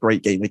Sommer had a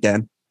great game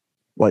again.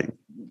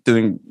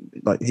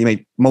 He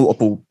made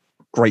multiple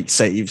great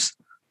saves.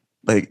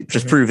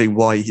 Just proving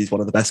why he's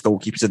one of the best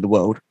goalkeepers in the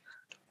world.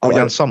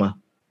 Jan Sommer?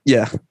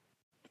 Yeah.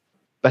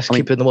 Best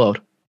keeper in the world?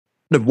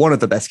 No, one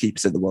of the best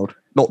keepers in the world.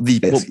 Not the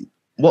best.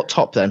 What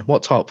top then?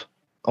 What top?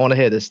 I want to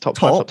hear this. Top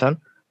 5, top 10?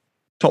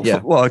 Top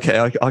 5. Well, okay.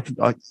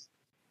 I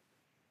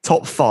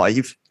top 5.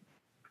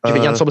 Do you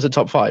think Jan Sommer's in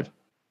top 5?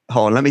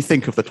 Hold on, let me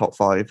think of the top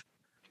 5.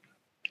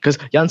 Because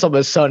Jan Sommer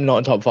is certainly not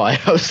in top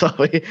 5. I'm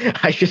sorry.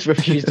 I just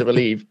refuse to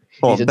believe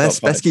he's in top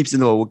 5. Best keepers in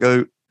the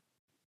world.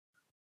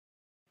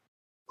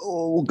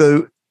 We'll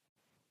go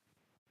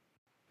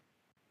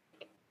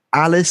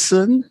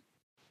Alisson.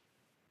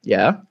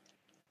 Yeah.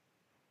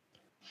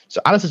 So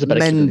Alisson's a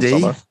better keeper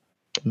than Sommer.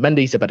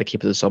 Mendy's a better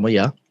keeper than Sommer,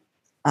 yeah.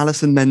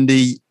 Alisson,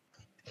 Mendy.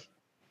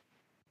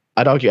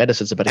 I'd argue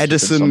Edison's a better keeper than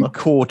Sommer.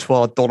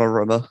 Courtois,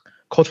 Donnarumma.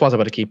 Courtois a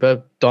better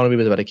keeper.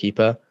 Donnaruma's a better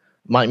keeper.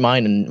 Mike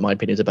Maignan, in my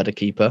opinion, is a better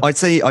keeper. I'd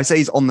say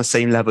he's on the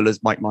same level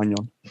as Mike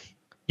Maignan.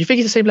 You think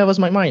he's the same level as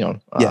Mike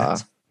Maignan? Yeah.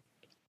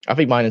 I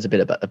think Magnan's a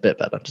bit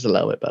better, just a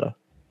little bit better.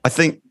 I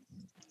think,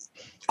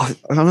 I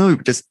don't know,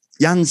 just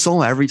Jan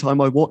Sommer, every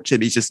time I watch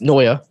him, he's just...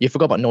 Neuer. You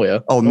forgot about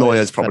Neuer. Oh,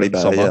 Neuer's probably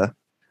better, yeah.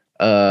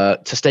 Ter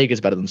Stegen's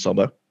better than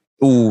Sommer.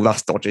 Oh,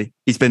 that's dodgy.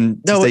 Ter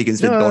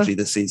Stegen's been dodgy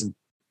this season.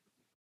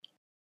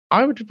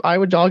 I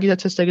would argue that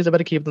Ter Stegen's a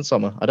better keeper than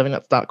Sommer. I don't think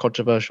that's that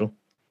controversial.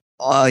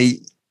 I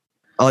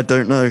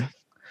don't know.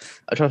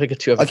 I'm trying to think of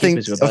two other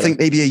keepers who are better. I think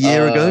maybe a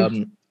year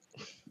ago.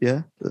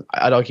 Yeah.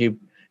 I'd argue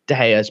De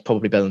Gea is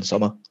probably better than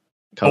Sommer.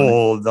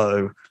 Oh,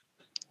 no.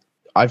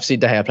 I've seen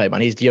De Gea play, man.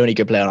 He's the only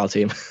good player on our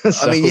team. So.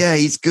 I mean, yeah,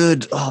 he's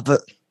good. Oh,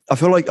 but I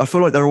feel like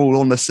they're all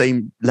on the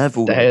same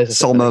level.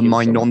 Sommer,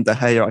 Maignan, De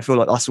Gea. I feel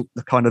like that's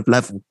the kind of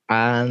level.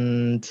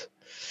 And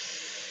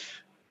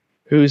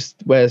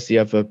where's the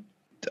other?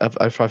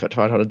 I've tried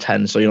to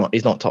 10, so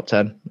he's not top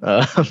 10.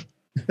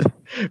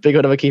 Big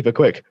one of a keeper,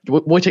 quick.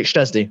 Wojciech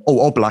Szczesny.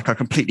 Oh, Oblak. I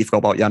completely forgot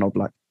about Jan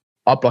Oblak.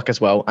 Oblak as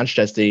well, and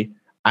Szczesny,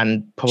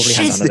 and probably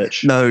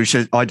Handanovic. No,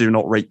 I do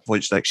not rate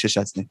Wojciech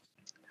Szczesny.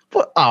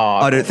 What? Oh,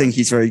 I don't think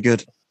he's very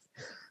good.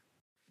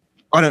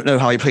 I don't know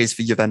how he plays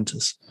for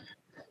Juventus.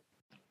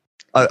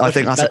 I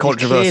think that's a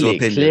controversial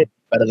opinion. Clearly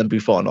better than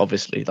Buffon,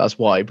 obviously. That's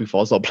why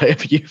Buffon's not playing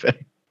for Juve.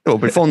 Oh,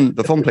 Buffon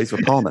plays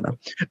for Parma now.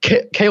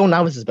 Keylor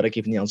Navas is better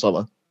keeping the Jan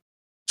Sommer.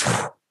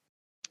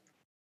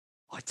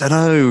 I don't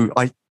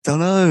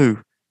know.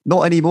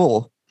 Not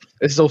anymore.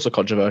 This is also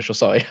controversial.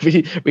 Sorry,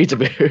 we need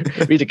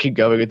to keep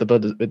going with the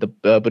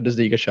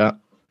Bundesliga chat.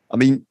 I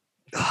mean,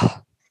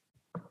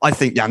 I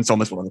think Jan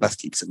Sommer's one of the best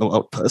keepers in the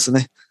world,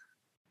 personally.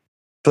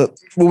 But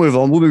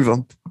we'll move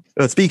on.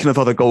 Speaking of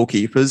other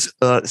goalkeepers,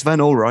 Sven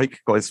Ulreich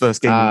got his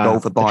first game goal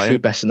for Bayern. The true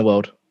best in the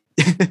world.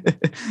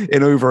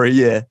 In over a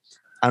year.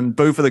 And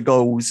both of the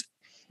goals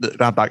that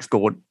Gladbach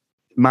scored,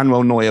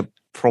 Manuel Neuer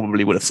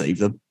probably would have saved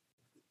them.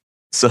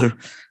 So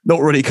not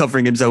really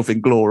covering himself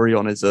in glory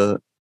on his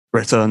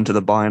return to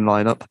the Bayern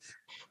lineup.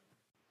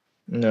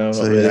 No,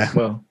 not really. Yeah.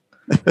 Well,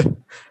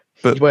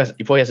 But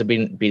he probably hasn't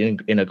been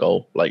in a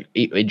goal, like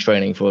in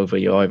training for over a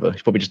year either.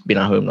 He's probably just been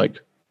at home, like.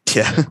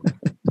 Yeah.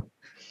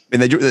 I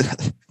mean,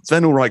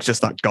 Sven Ulreich's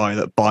just that guy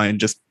that Bayern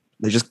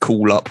they just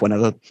call up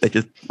whenever they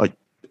just like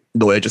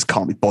Neuer just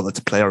can't be bothered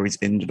to play or he's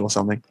injured or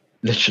something.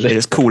 Literally, they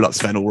just call up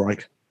Sven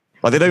Ulreich.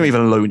 Like they don't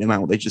even loan him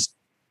out. They just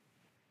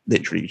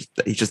literally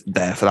he's just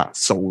there for that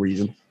sole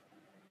reason.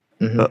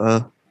 Mm-hmm.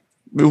 But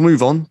we'll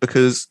move on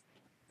because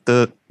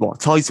the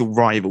title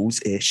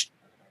rivals ish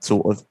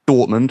sort of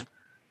Dortmund.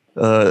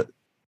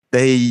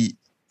 They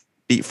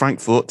beat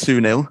Frankfurt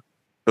 2-0,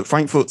 but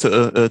Frankfurt took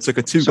a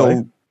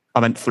 2-goal. I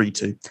meant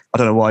 3-2. I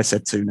don't know why I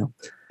said 2-0.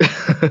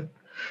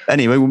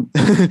 Anyway, we'll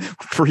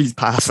freeze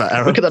past that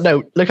error. Look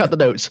at the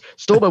notes.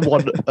 Dortmund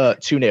won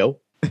 2-0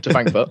 to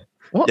Frankfurt.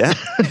 What? Yeah.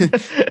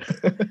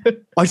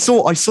 I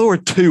saw a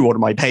 2 on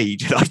my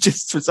page, and I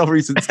just for some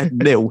reason said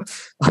 0.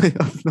 I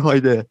have no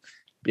idea.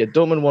 Yeah,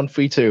 Dortmund won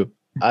 3-2,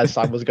 as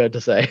Sam was going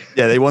to say.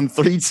 Yeah, they won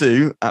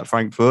 3-2 at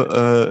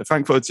Frankfurt.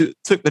 Frankfurt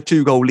took the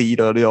 2-goal lead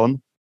early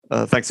on,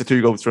 thanks to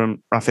 2 goals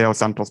from Rafael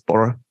Santos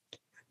Borra.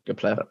 Good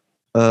player.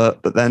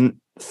 But then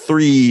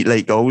 3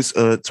 late goals,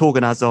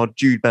 Torgan Hazard,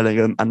 Jude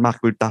Bellingham, and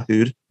Mahmoud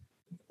Dahoud.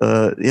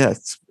 I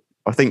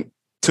think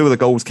 2 of the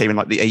goals came in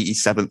like the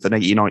 87th and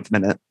 89th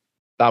minute.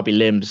 That'll be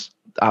limbs.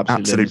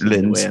 Absolute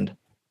limbs. I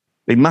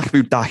mean,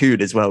 Mahmoud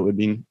Dahoud as well. I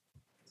mean,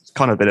 it's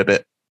kind of been a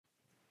bit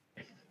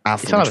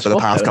average for the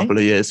past couple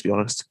of years, to be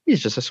honest. He's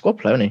just a squad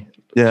player, isn't he?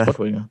 Yeah.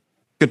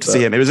 Good to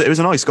see him. It was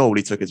a nice goal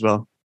he took as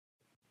well.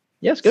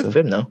 Yeah, it's good for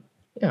him, though.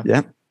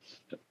 Yeah.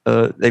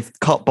 They've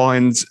cut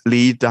Bayern's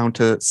lead down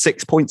to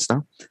 6 points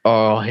now.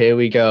 Oh, here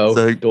we go.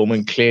 So,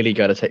 Dortmund clearly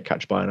got to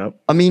catch Bayern up.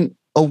 I mean,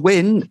 a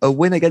win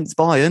against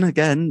Bayern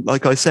again.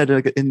 Like I said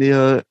in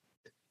the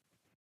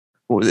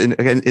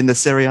in the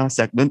Serie A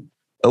segment,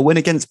 a win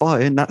against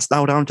Bayern. That's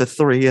now down to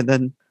 3, and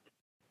then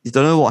you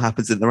don't know what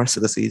happens in the rest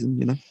of the season.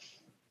 You know.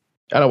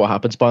 I know what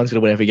happens. Bayern's going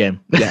to win every game.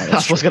 Yeah,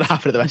 that's what's going to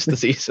happen in the rest of the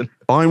season.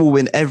 Bayern will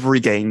win every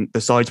game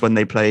besides when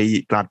they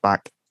play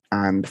Gladbach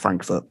and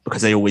Frankfurt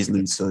because they always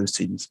lose to those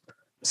teams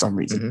for some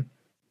reason.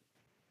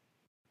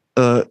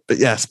 Mm-hmm. But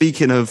yeah,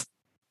 speaking of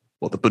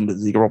the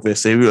Bundesliga,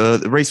 obviously,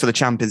 the race for the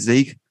Champions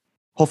League,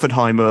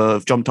 Hoffenheim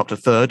have jumped up to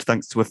 3rd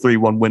thanks to a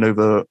 3-1 win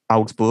over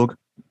Augsburg.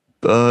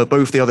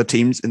 Both the other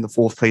teams in the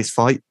 4th place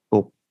fight,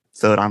 or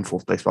 3rd and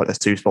 4th place fight, there's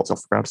 2 spots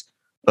off the grabs.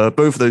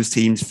 Both of those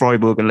teams,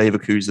 Freiburg and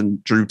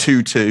Leverkusen, drew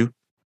 2-2.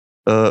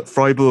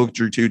 Freiburg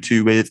drew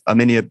 2-2 with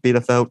Arminia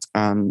Bielefeld,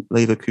 and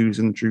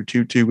Leverkusen drew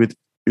 2-2 with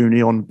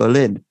Union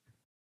Berlin.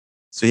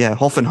 So yeah,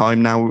 Hoffenheim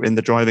now in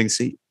the driving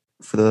seat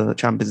for the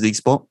Champions League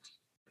spot.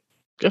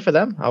 Good for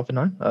them,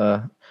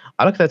 Hoffenheim.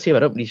 I look at their team, I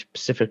don't really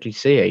specifically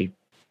see a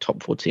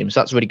top 4 team,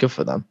 so that's really good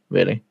for them,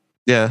 really.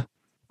 Yeah.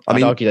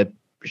 I'd argue that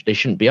they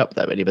shouldn't be up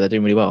there, really, but they're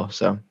doing really well.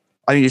 So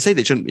I mean, you say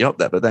they shouldn't be up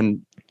there, but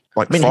then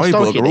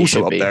Freiburg are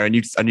also up there, and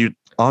you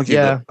argue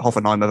that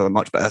Hoffenheim have a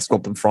much better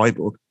squad than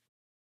Freiburg.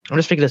 I'm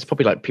just thinking there's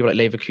probably like people like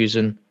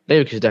Leverkusen.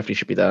 Leverkusen definitely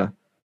should be there.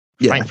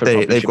 Yeah,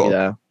 Frankfurt they've should be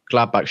there.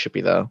 Gladbach should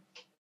be there.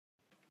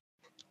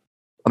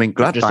 I mean,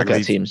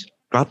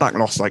 Gladbach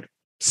lost like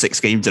 6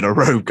 games in a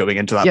row going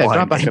into that. Yeah,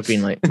 Gladbach have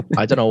been like,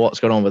 I don't know what's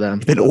going on with them.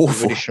 It's been awful.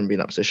 They really shouldn't be in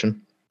that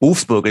position.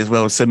 Wolfsburg as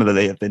well,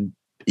 similarly, have been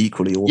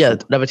equally awful. Yeah,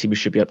 another team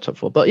should be up top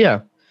 4. But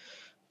yeah,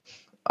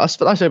 I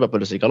say about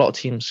Bundesliga, a lot of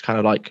teams kind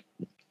of like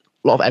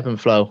a lot of ebb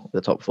and flow at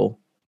the top 4.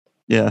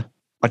 Yeah.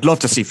 I'd love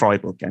to see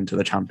Freiburg get into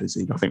the Champions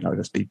League. I think that would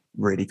just be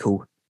really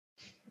cool.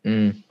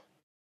 And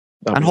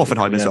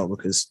Hoffenheim as well,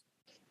 because,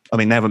 I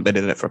mean, they haven't been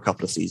in it for a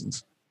couple of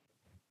seasons.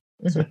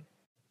 Mm-hmm. So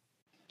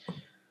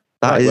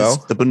that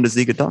is the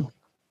Bundesliga done.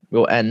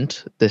 We'll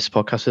end this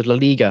podcast with La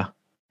Liga.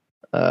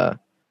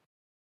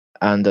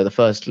 And the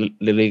first La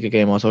Liga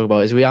game I'll talk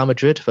about is Real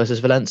Madrid versus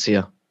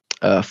Valencia.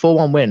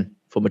 4-1 win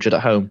for Madrid at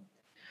home.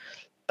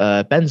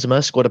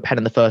 Benzema scored a pen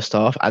in the first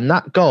half, and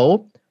that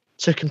goal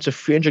took him to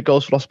 300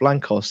 goals for Los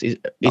Blancos. He's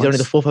only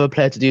the 4th ever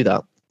player to do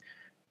that.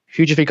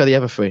 Who do you think are the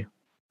other 3?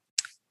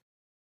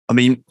 I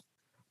mean,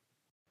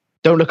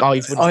 don't look. I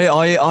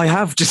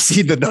have just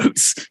seen the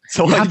notes,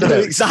 so I know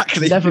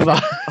exactly. Never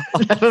mind.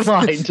 Never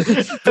mind.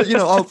 But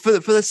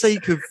for the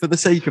sake of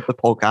the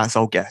podcast,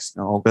 I'll guess.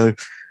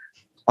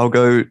 I'll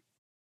go.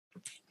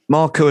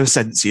 Marco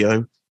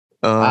Asensio,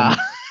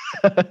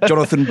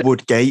 Jonathan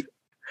Woodgate,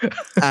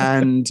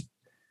 and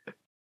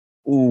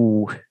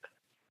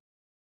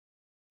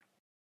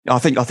I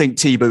think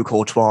Thibaut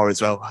Courtois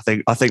as well. I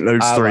think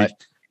those 3. Right.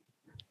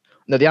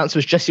 No, the answer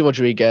was Jesse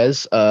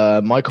Rodriguez,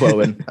 Michael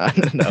Owen.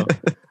 No.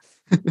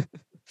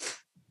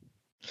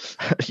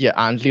 Yeah,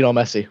 and Lionel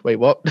Messi. Wait,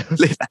 what?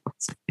 Yeah,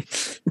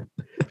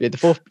 the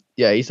 4th.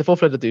 Yeah, he's the 4th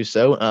player to do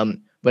so.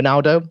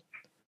 Ronaldo,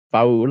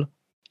 Raul,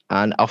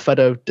 and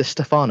Alfredo Di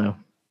Stefano.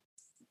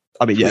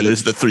 I mean, yeah,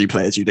 those are the 3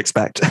 players you'd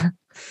expect.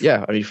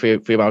 Yeah, I mean, 3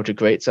 Madrid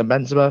greats, and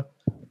Benzema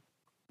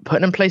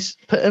putting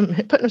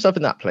himself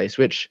in that place,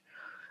 which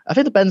I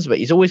think the Benzema,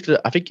 he's always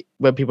gonna. I think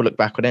when people look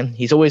back on him,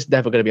 he's always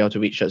never going to be able to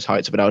reach those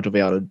heights of Ronaldo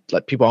Real.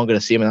 Like people aren't going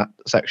to see him in that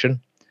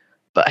section,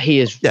 but he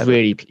is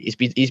really.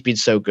 He's been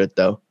so good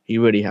though. He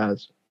really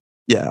has.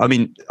 Yeah, I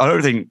mean, I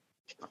don't think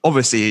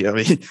obviously, I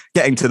mean,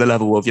 getting to the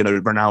level of,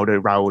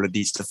 Ronaldo, Raul, and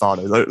Di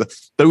Stefano,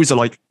 those are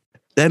like,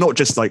 they're not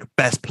just like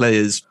best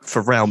players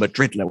for Real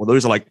Madrid level.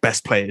 Those are like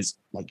best players,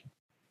 like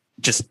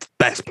just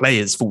best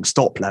players, full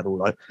stop level.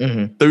 Like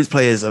those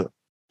players are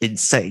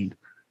insane.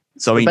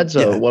 So I mean,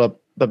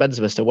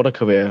 Benzema still, what a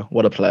career,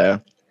 what a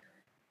player.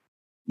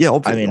 Yeah,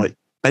 obviously, like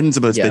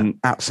Benzema's been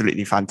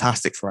absolutely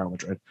fantastic for Real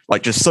Madrid.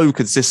 Like just so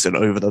consistent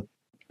over the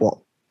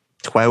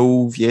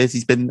 12 years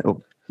he's been,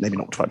 or maybe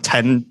not 12,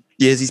 10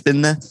 years he's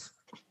been there.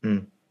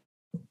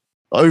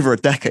 Over a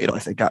decade, I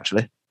think,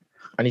 actually.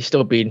 And he's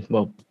still been,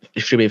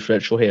 extremely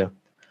influential here.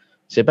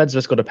 So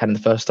Benzema's got a pen in the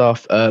first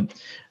half.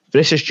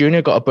 Vinicius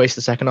Jr. got a brace in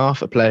the second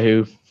half, a player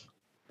who,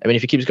 I mean,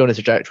 if he keeps going this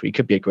trajectory, he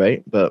could be a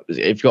great, but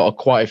you've got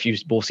quite a few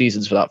more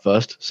seasons for that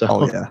first. So.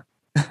 Oh, yeah.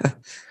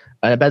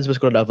 And Benzema's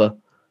got another.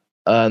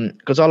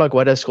 Gonzalo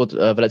Guedes scored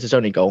Valencia's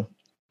only goal.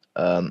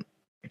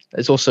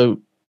 It also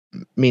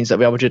means that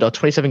Real Madrid are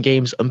 27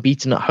 games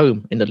unbeaten at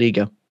home in the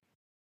Liga.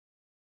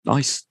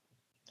 Nice.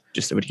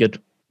 Just a really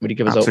good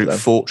result. Absolute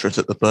fortress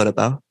at the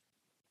Bernabeu.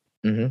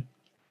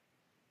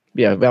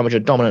 Yeah, Real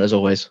Madrid dominant as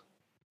always.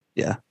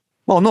 Yeah.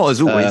 Well, not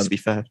as always, to be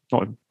fair.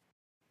 Not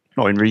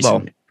in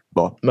recent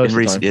in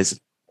recent years.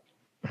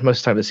 Most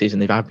of the time this season,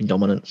 they've been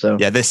dominant. So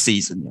yeah, this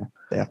season,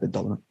 they have been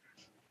dominant.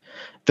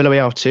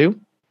 Villarreal 2,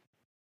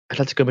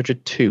 Atletico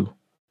Madrid 2.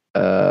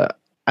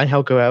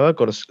 Angel Guerrero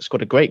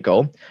scored a great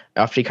goal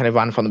after he kind of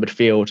ran from the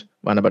midfield,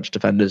 ran a bunch of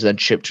defenders, then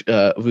chipped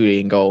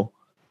Rulli in goal.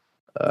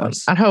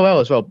 Nice.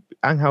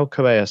 Angel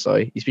Correa,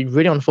 sorry. He's been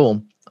really on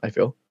form, I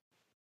feel,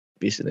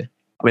 recently.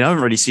 I mean, I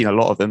haven't really seen a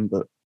lot of him,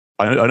 but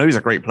I know he's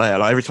a great player.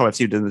 Like every time I've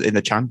seen him in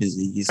the Champions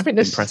League, he's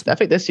impressive. I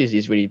think this season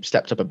he's really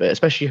stepped up a bit,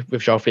 especially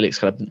with João Felix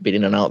kind of being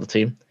in and out of the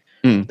team.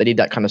 They need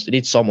they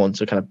need someone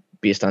to kind of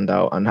be a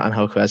standout, and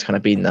Angel Correa's kind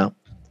of been that.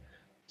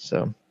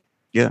 So,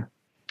 yeah.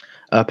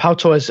 Pau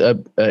Torres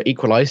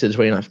equalised in the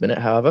 29th minute,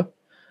 however.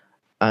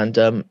 And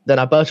then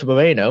Alberto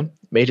Moreno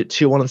made it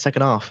 2-1 in the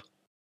second half.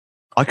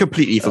 I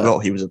completely forgot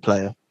he was a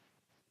player.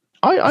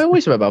 I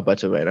always remember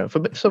Alberto Moreno.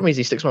 For some reason,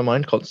 he sticks in my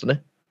mind constantly.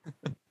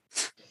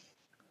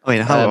 I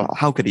mean,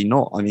 how could he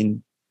not? I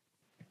mean,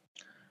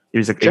 he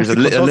was a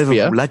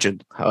Liverpool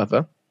legend.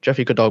 However,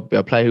 Jeffrey Kondogbia,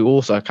 a player who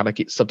also kind of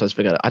sometimes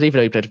forget. I didn't even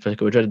know he played for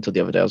Atletico Madrid until the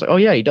other day. I was like, oh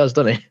yeah, he does,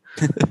 doesn't he?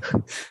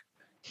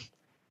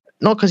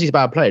 Not because he's a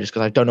bad player, just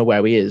because I don't know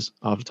where he is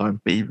half the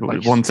time.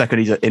 One second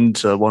he's at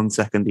Inter, one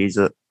second he's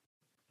at.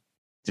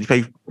 Did he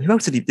play? Who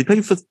else did he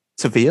play for?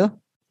 Sevilla?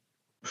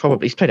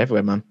 Probably. He's played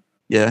everywhere, man.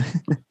 Yeah.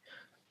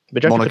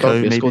 But Jeffrey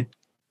Monaco, maybe.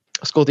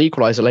 Scored the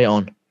equaliser late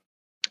on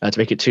to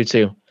make it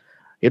 2-2.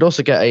 He'd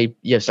also get a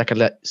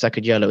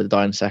second yellow with the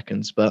dying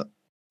seconds, but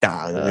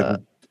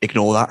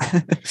ignore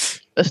that.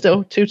 But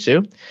still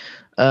 2-2.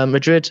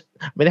 Madrid,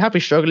 I mean, they have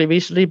been struggling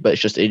recently, but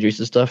it's just injuries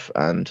and stuff,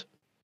 and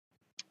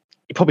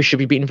he probably should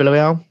be beating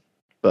Villarreal,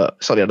 but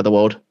it's not the end of the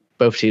world.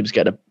 Both teams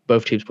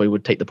probably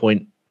would take the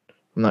point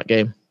from that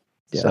game.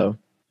 Yeah. So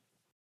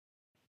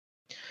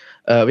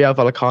Real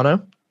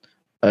Vallecano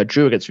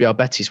drew against Real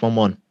Betis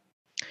 1-1.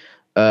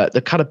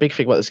 The kind of big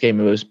thing about this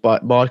game was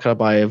marked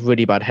by a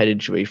really bad head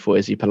injury for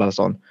Izzy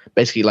Palazon.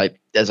 Basically, like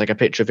there's like a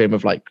picture of him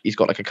of like he's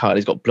got like a cut,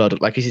 he's got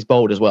blood, like he's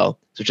bald as well,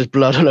 so just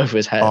blood all over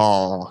his head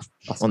on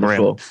the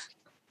floor.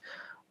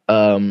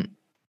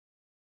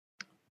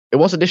 It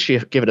wasn't initially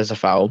given as a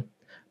foul,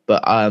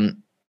 but I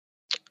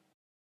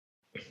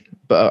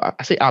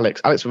say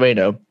Alex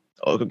Moreno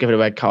given a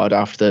red card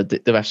after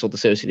the ref saw the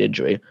seriously the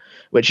injury.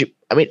 Which,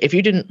 I mean, if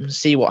you didn't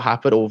see what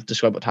happened or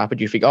describe what happened,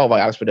 you think, oh, right,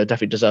 Alex Moreno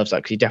definitely deserves that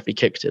because he definitely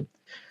kicked him.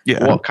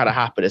 Yeah. What kind of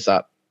happened is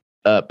that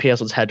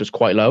Pearson's head was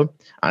quite low,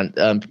 and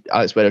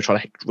Alex Moreno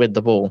tried to win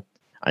the ball,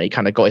 and he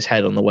kind of got his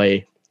head on the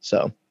way.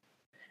 So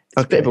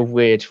it's a bit of a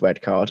weird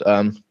red card.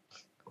 I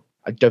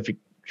don't think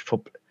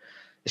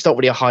it's not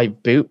really a high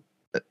boot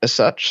as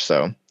such,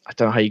 so I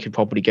don't know how you could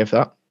probably give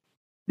that.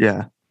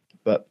 Yeah.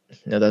 But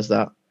there's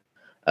that.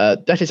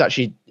 Betis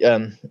actually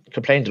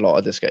complained a lot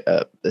of this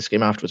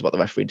game afterwards about the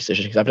referee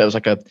decision, because I believe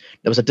there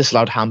was a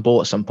disallowed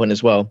handball at some point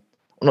as well.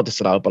 Well, not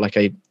disallowed, but like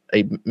a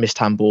missed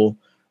handball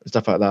and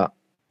stuff like that.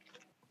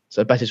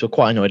 So Betis were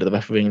quite annoyed at the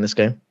refereeing in this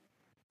game.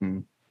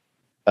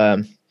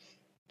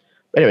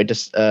 Anyway,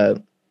 just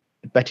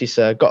Betis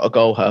got a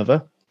goal,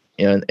 however,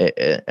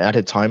 it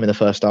added time in the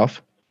first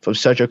half from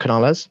Sergio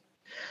Canales.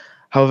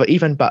 However,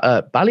 Ivan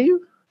Baliu,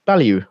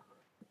 yeah.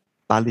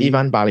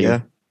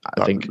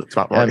 I think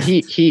right.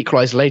 he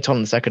equalised late on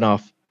in the second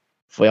half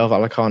for El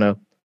Vallecano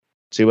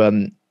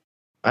to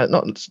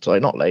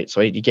not late.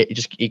 So he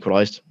just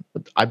equalised.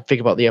 I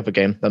think about the other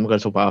game that I'm going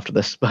to talk about after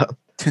this, but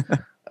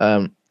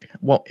to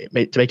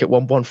make it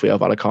 1-1 for El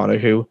Vallecano,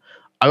 who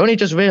I only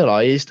just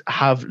realised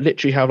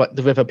literally have like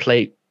the River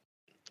Plate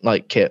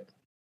like kit,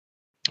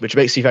 which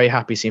makes me very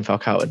happy seeing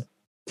Falcao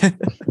in.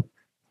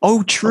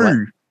 Oh,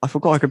 true. I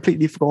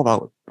completely forgot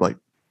about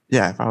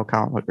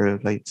Falcao like River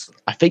Plates.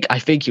 I think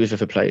he was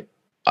River Plate.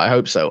 I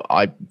hope so.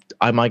 I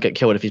might get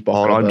killed if he's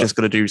Boca. I'm just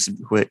going to do some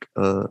quick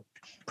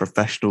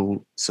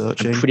professional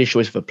searching. I'm pretty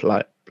sure it's for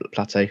Plate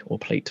or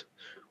Plate,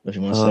 if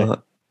you want to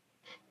say.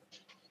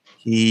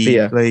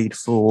 He played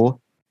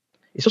for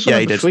It's also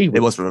number 3.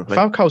 It was River Plate.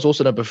 Falcao's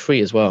also number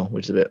 3 as well,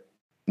 which is a bit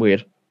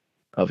weird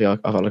of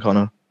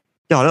Vallecano.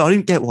 Yeah, I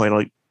didn't get why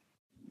like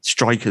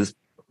strikers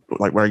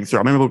like wearing 3.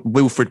 I remember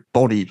Wilfred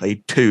Bonney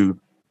played 2,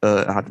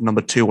 had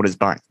number 2 on his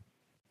back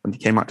when he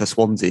came back to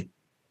Swansea.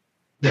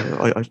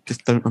 I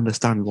just don't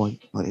understand why.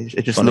 Like,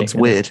 it just looks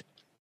weird.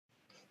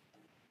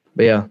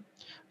 But yeah,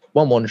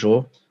 1-1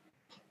 draw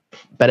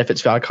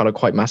benefits Vallecano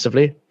quite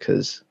massively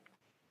because,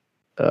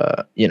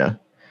 I feel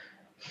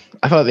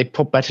like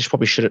Betis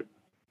probably should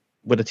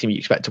with a team you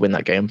expect to win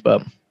that game,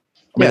 but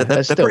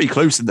they're pretty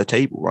close in the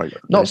table, right?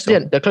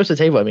 They're close to the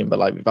table. I mean, but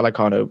like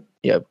Vallecano,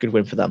 good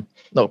win for them.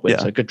 Not win,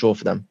 so good draw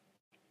for them.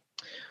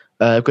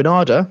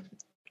 Granada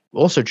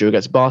also drew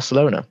against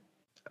Barcelona.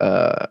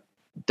 Dani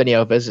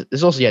Alves.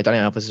 There's also Dani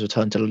Alves'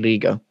 return to La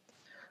Liga.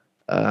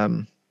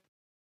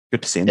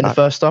 Good to see him in back.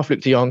 The first half,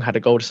 Luke de Jong had a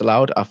goal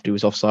disallowed after he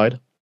was offside.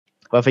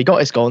 However, he got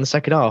his goal in the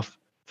second half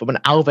from an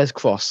Alves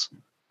cross.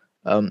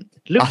 Luke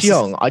de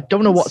Jong, I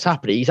don't know what's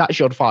happening. He's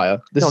actually on fire. I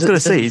was going to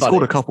say, he's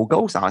scored a couple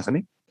goals now, hasn't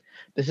he?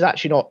 This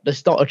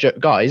is not a joke.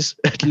 Guys,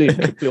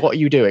 Luke, what are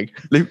you doing?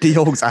 Luke de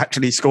Jong's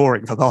actually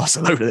scoring for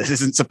Barcelona. This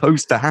isn't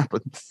supposed to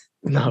happen.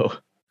 No.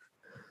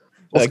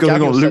 What's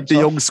going on? Luke de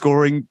Jong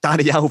scoring.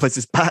 Dani Alves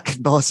is back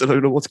in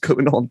Barcelona. What's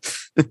going on?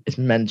 It's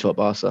mental at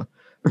Barca.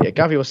 Yeah,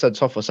 Gavi was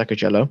sent off for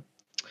second yellow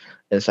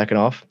in the second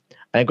half.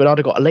 And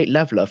Granada got a late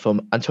leveller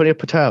from Antonio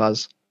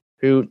Putellas,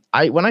 who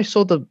when I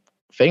saw the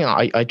thing,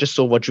 I just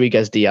saw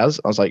Rodriguez Diaz.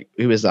 I was like,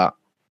 who is that?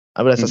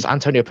 I realized that's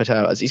Antonio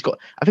Putellas. He's got,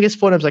 I think his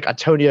forename's like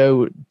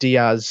Antonio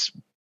Diaz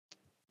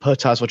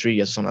Putellas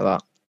Rodriguez or something like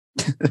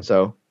that.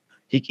 So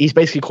he's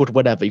basically called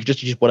whatever. You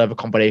just use whatever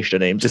combination of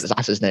names.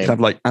 That's his name.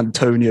 Have like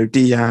Antonio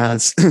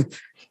Diaz,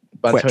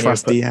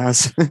 Puetras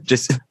Diaz.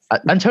 Just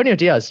Antonio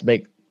Diaz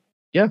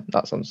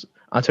that sounds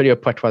Antonio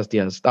Puetras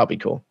Diaz. That'd be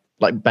cool.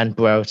 Like Ben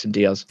Brereton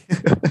Diaz.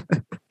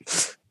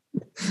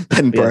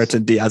 Ben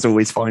Brereton Diaz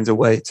always finds a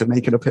way to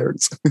make an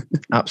appearance.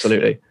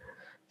 Absolutely.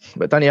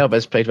 But Dani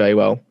Alves played very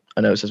well.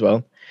 I noticed as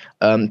well.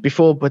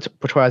 Before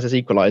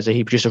Putellas' equaliser,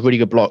 he produced a really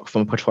good block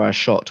from a Putellas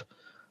shot.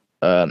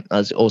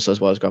 As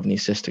well as grabbing the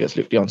assist against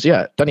Luke de Jong. So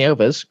yeah, Dani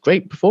Alves,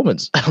 great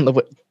performance on the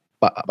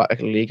back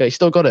in the league. He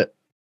still got it.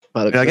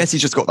 I guess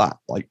he's just got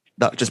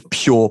that just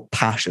pure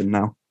passion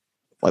now.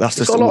 Like that's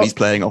just all he's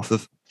playing off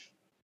of.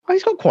 Oh,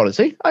 he's got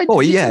quality.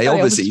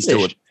 Obviously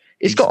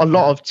he's got a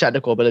lot of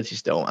technical ability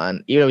still,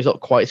 and even though he's not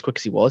quite as quick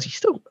as he was, he's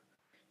still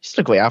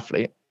a great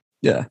athlete.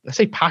 Yeah, I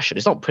say passion.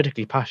 It's not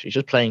particularly passion. He's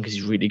just playing because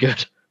he's really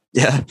good.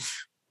 Yeah,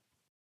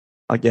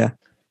 I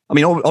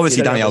mean,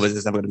 obviously, Dani Alves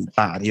is never going to be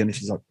bad, even if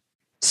he's like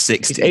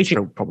 60. He's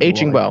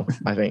aging well,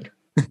 I think.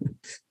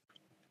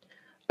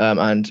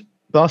 And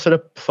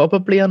Barcelona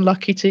probably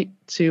unlucky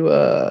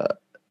to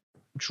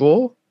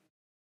draw,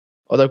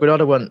 although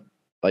Granada weren't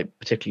like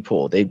particularly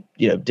poor. They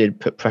did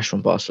put pressure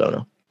on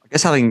Barcelona. I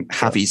guess having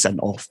Javi sent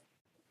off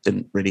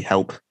didn't really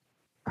help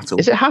at all.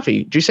 Is it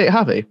Javi? Do you say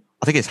Javi?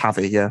 I think it's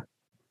Javi. Yeah.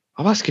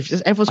 I'll ask if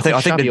everyone's.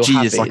 I think the G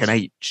is like an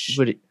H.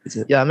 Really,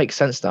 yeah, that makes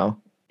sense now.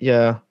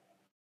 Yeah.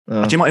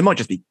 Actually, it might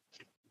just be.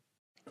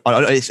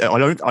 I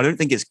don't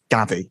think it's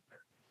Gavi.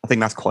 I think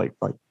that's quite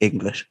like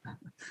English.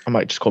 I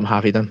might just call him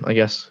Javi then, I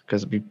guess,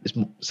 because it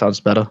sounds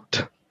better.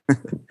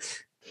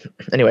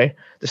 Anyway,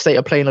 the state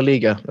of play in La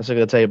Liga. Let's look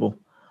at the table.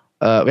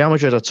 Real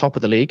Madrid are top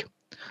of the league.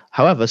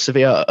 However,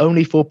 Sevilla are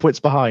only 4 points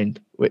behind,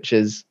 which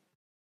is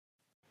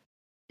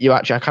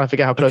I kind of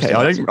forget how close. Okay,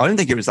 I don't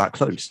think it was that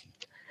close.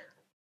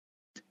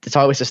 The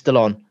title race is still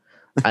on,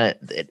 and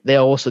they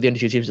are also the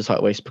only two teams in the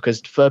title race because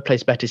third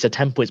place Betis are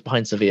 10 points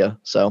behind Sevilla.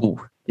 So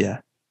yeah,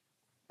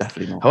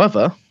 definitely not.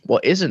 However,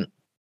 what isn't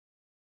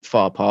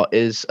far apart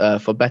is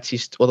for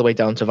Betis all the way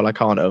down to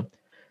Vallecano.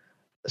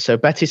 So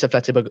Betis,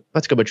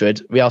 Atletico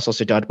Madrid, Real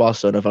Sociedad,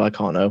 Barcelona,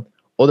 Vallecano.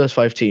 All those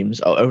 5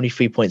 teams are only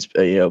 3 points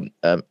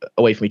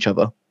away from each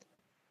other.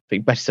 I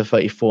think Betis are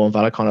 34 and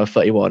Vallecano are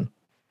 31.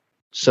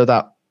 So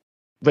that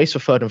race for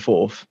third and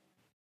fourth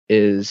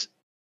is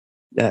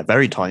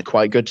very tight.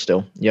 Quite good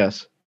still,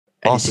 yes.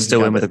 Barca's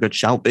still in with a good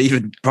shout, but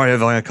even Rayo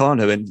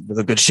Vallecano in with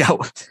a good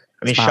shout.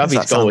 I mean,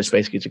 Xavi's goal is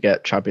basically to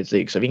get Champions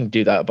League. So if you can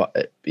do that,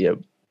 but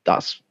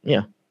that's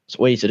it's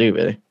a way to do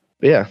really.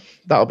 But yeah,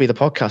 that'll be the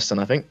podcast then,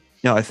 I think.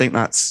 Yeah, I think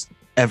that's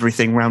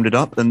everything rounded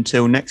up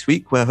until next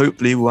week, where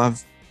hopefully we'll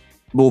have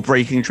more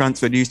breaking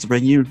transfer news to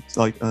bring you,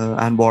 like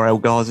Anwar El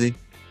Ghazi,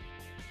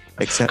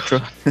 etc.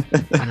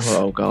 Anwar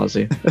El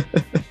Ghazi.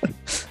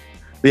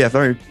 But yeah,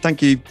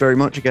 thank you very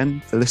much again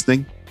for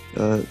listening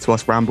to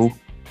us ramble,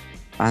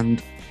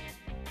 and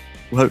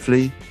we'll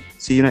hopefully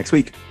see you next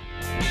week.